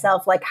asking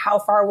myself, like, how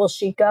far will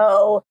she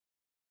go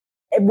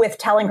with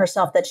telling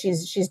herself that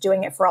she's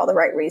doing it for all the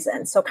right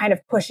reasons? So kind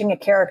of pushing a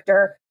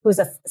character who's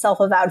a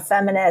self-avowed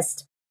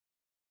feminist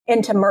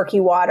into murky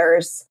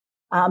waters.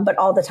 But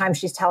all the time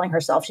she's telling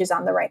herself she's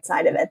on the right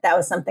side of it. That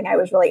was something I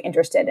was really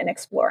interested in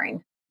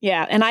exploring.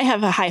 Yeah, and I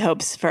have high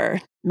hopes for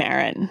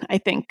Marin. I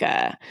think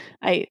I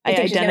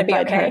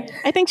identified her.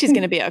 I think she's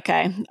going to be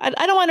okay.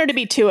 I don't want her to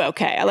be too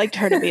okay. I liked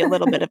her to be a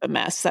little bit of a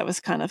mess. That was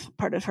kind of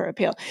part of her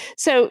appeal.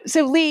 So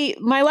Leigh,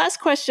 my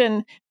last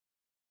question,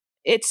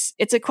 it's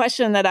a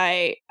question that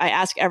I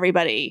ask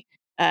everybody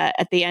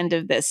at the end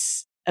of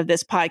this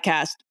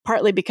podcast,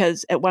 partly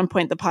because at one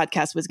point the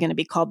podcast was going to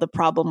be called The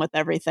Problem with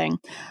Everything.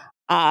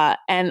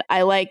 And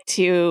I like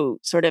to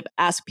sort of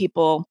ask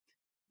people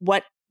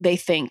what they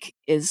think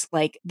is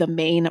like the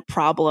main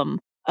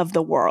problem of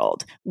the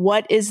world.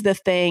 What is the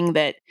thing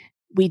that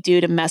we do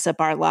to mess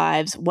up our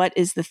lives? What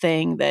is the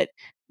thing that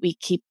we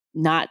keep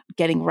not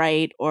getting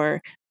right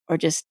or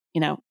just,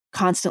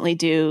 constantly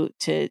do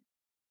to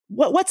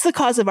what's the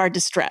cause of our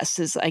distress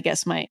is, I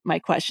guess, my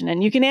question.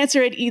 And you can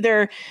answer it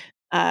either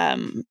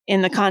in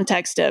the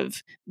context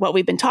of what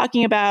we've been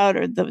talking about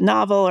or the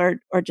novel or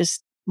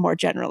just more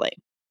generally.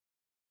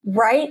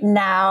 Right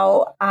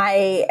now,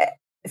 I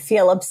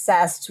feel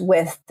obsessed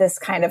with this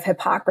kind of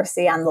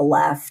hypocrisy on the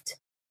left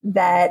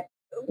that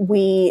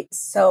we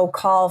so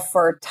call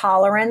for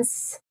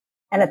tolerance,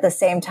 and at the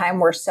same time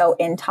we're so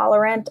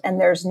intolerant,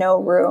 and there's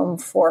no room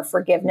for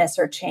forgiveness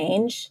or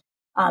change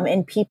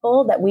in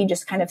people, that we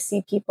just kind of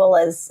see people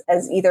as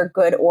either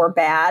good or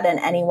bad, and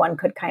anyone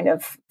could kind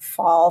of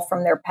fall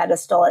from their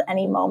pedestal at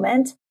any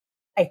moment.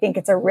 I think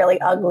it's a really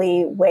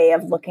ugly way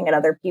of looking at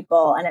other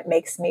people, and it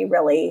makes me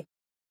really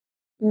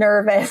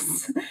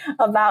nervous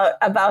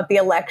about the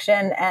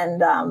election.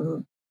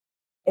 And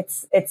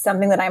it's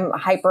something that I'm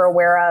hyper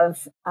aware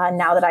of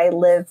now that I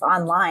live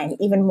online,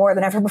 even more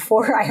than ever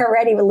before. I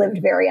already lived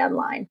very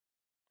online.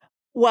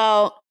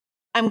 Well,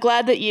 I'm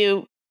glad that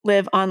you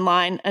live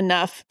online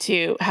enough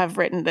to have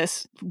written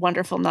this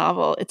wonderful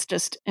novel. It's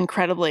just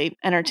incredibly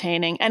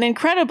entertaining and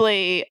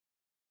incredibly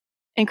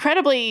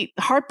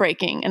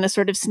heartbreaking in a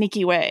sort of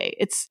sneaky way.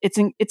 It's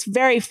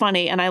very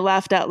funny, and I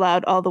laughed out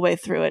loud all the way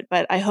through it.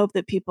 But I hope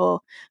that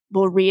people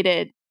will read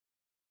it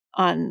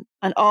on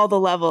all the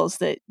levels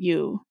that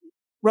you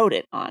wrote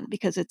it on,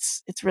 because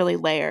it's really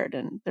layered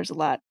and there's a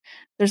lot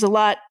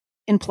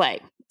in play.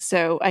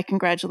 So I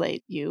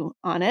congratulate you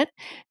on it,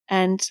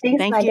 and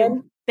Thanks,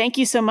 Megan. Thank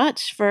you so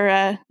much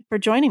for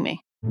joining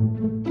me.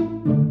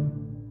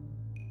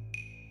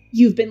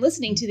 You've been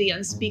listening to the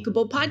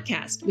Unspeakable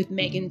Podcast with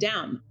Megan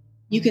Daum.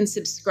 You can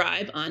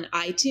subscribe on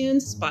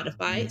iTunes,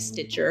 Spotify,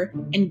 Stitcher,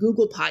 and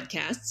Google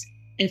Podcasts.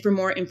 And for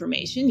more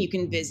information, you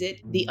can visit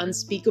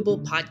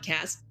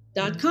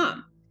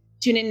theunspeakablepodcast.com.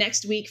 Tune in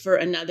next week for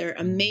another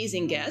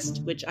amazing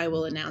guest, which I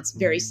will announce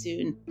very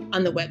soon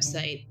on the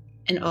website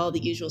and all the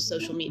usual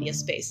social media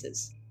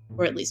spaces,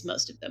 or at least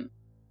most of them.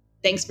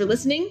 Thanks for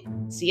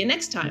listening. See you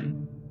next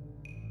time.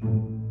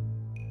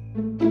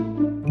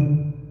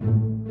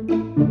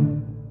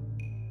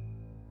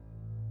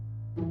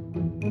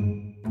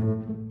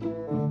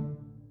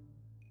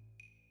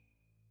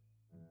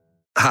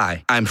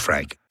 Hi, I'm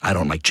Frank. I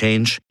don't like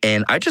change.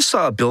 And I just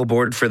saw a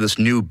billboard for this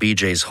new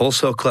BJ's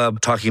Wholesale Club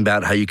talking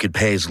about how you could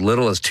pay as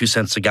little as 2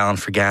 cents a gallon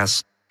for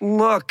gas.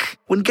 Look,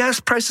 when gas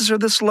prices are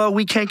this low,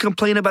 we can't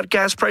complain about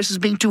gas prices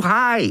being too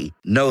high.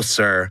 No,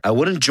 sir, I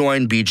wouldn't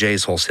join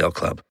BJ's Wholesale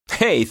Club.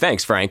 Hey,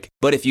 thanks, Frank.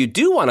 But if you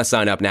do want to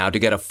sign up now to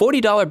get a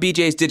 $40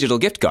 BJ's digital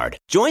gift card,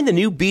 join the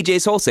new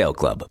BJ's Wholesale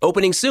Club,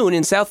 opening soon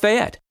in South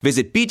Fayette.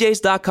 Visit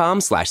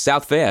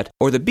bjs.com/South Fayette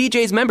or the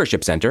BJ's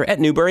Membership Center at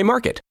Newbury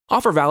Market.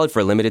 Offer valid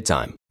for a limited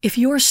time. If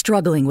you're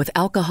struggling with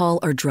alcohol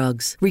or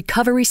drugs,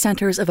 Recovery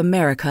Centers of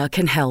America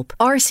can help.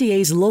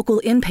 RCA's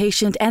local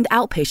inpatient and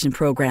outpatient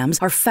programs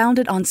are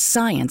founded on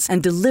science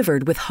and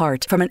delivered with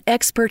heart from an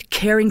expert,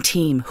 caring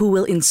team who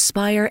will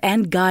inspire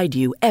and guide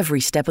you every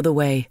step of the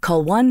way.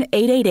 Call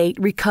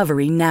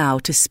 1-888-RECOVERY now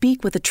to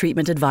speak with a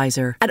treatment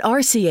advisor. At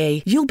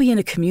RCA, you'll be in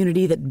a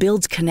community that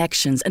builds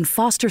connections and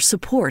fosters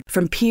support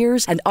from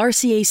peers and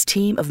RCA's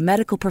team of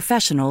medical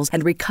professionals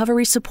and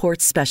recovery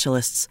support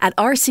specialists. At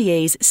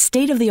RCA's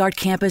state-of-the-art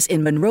campus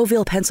in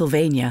Monroeville,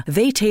 Pennsylvania,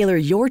 they tailor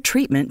your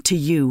treatment to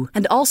you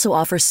and also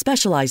offer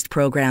specialized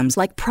programs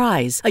like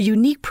Prize, a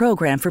unique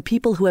program for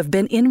people who have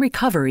been in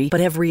recovery but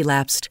have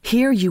relapsed.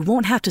 Here, you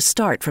won't have to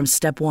start from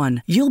step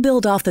one. You'll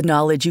build off the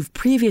knowledge you've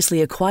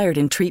previously acquired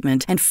in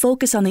treatment and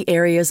focus on the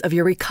areas of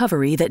your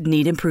recovery that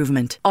need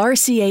improvement.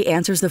 RCA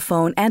answers the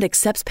phone and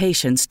accepts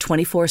patients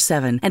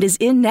 24/7 and is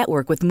in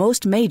network with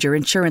most major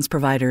insurance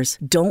providers.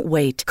 Don't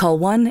wait. Call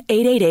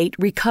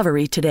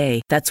 1-888-RECOVERY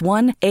today. That's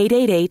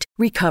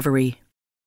 1-888-RECOVERY.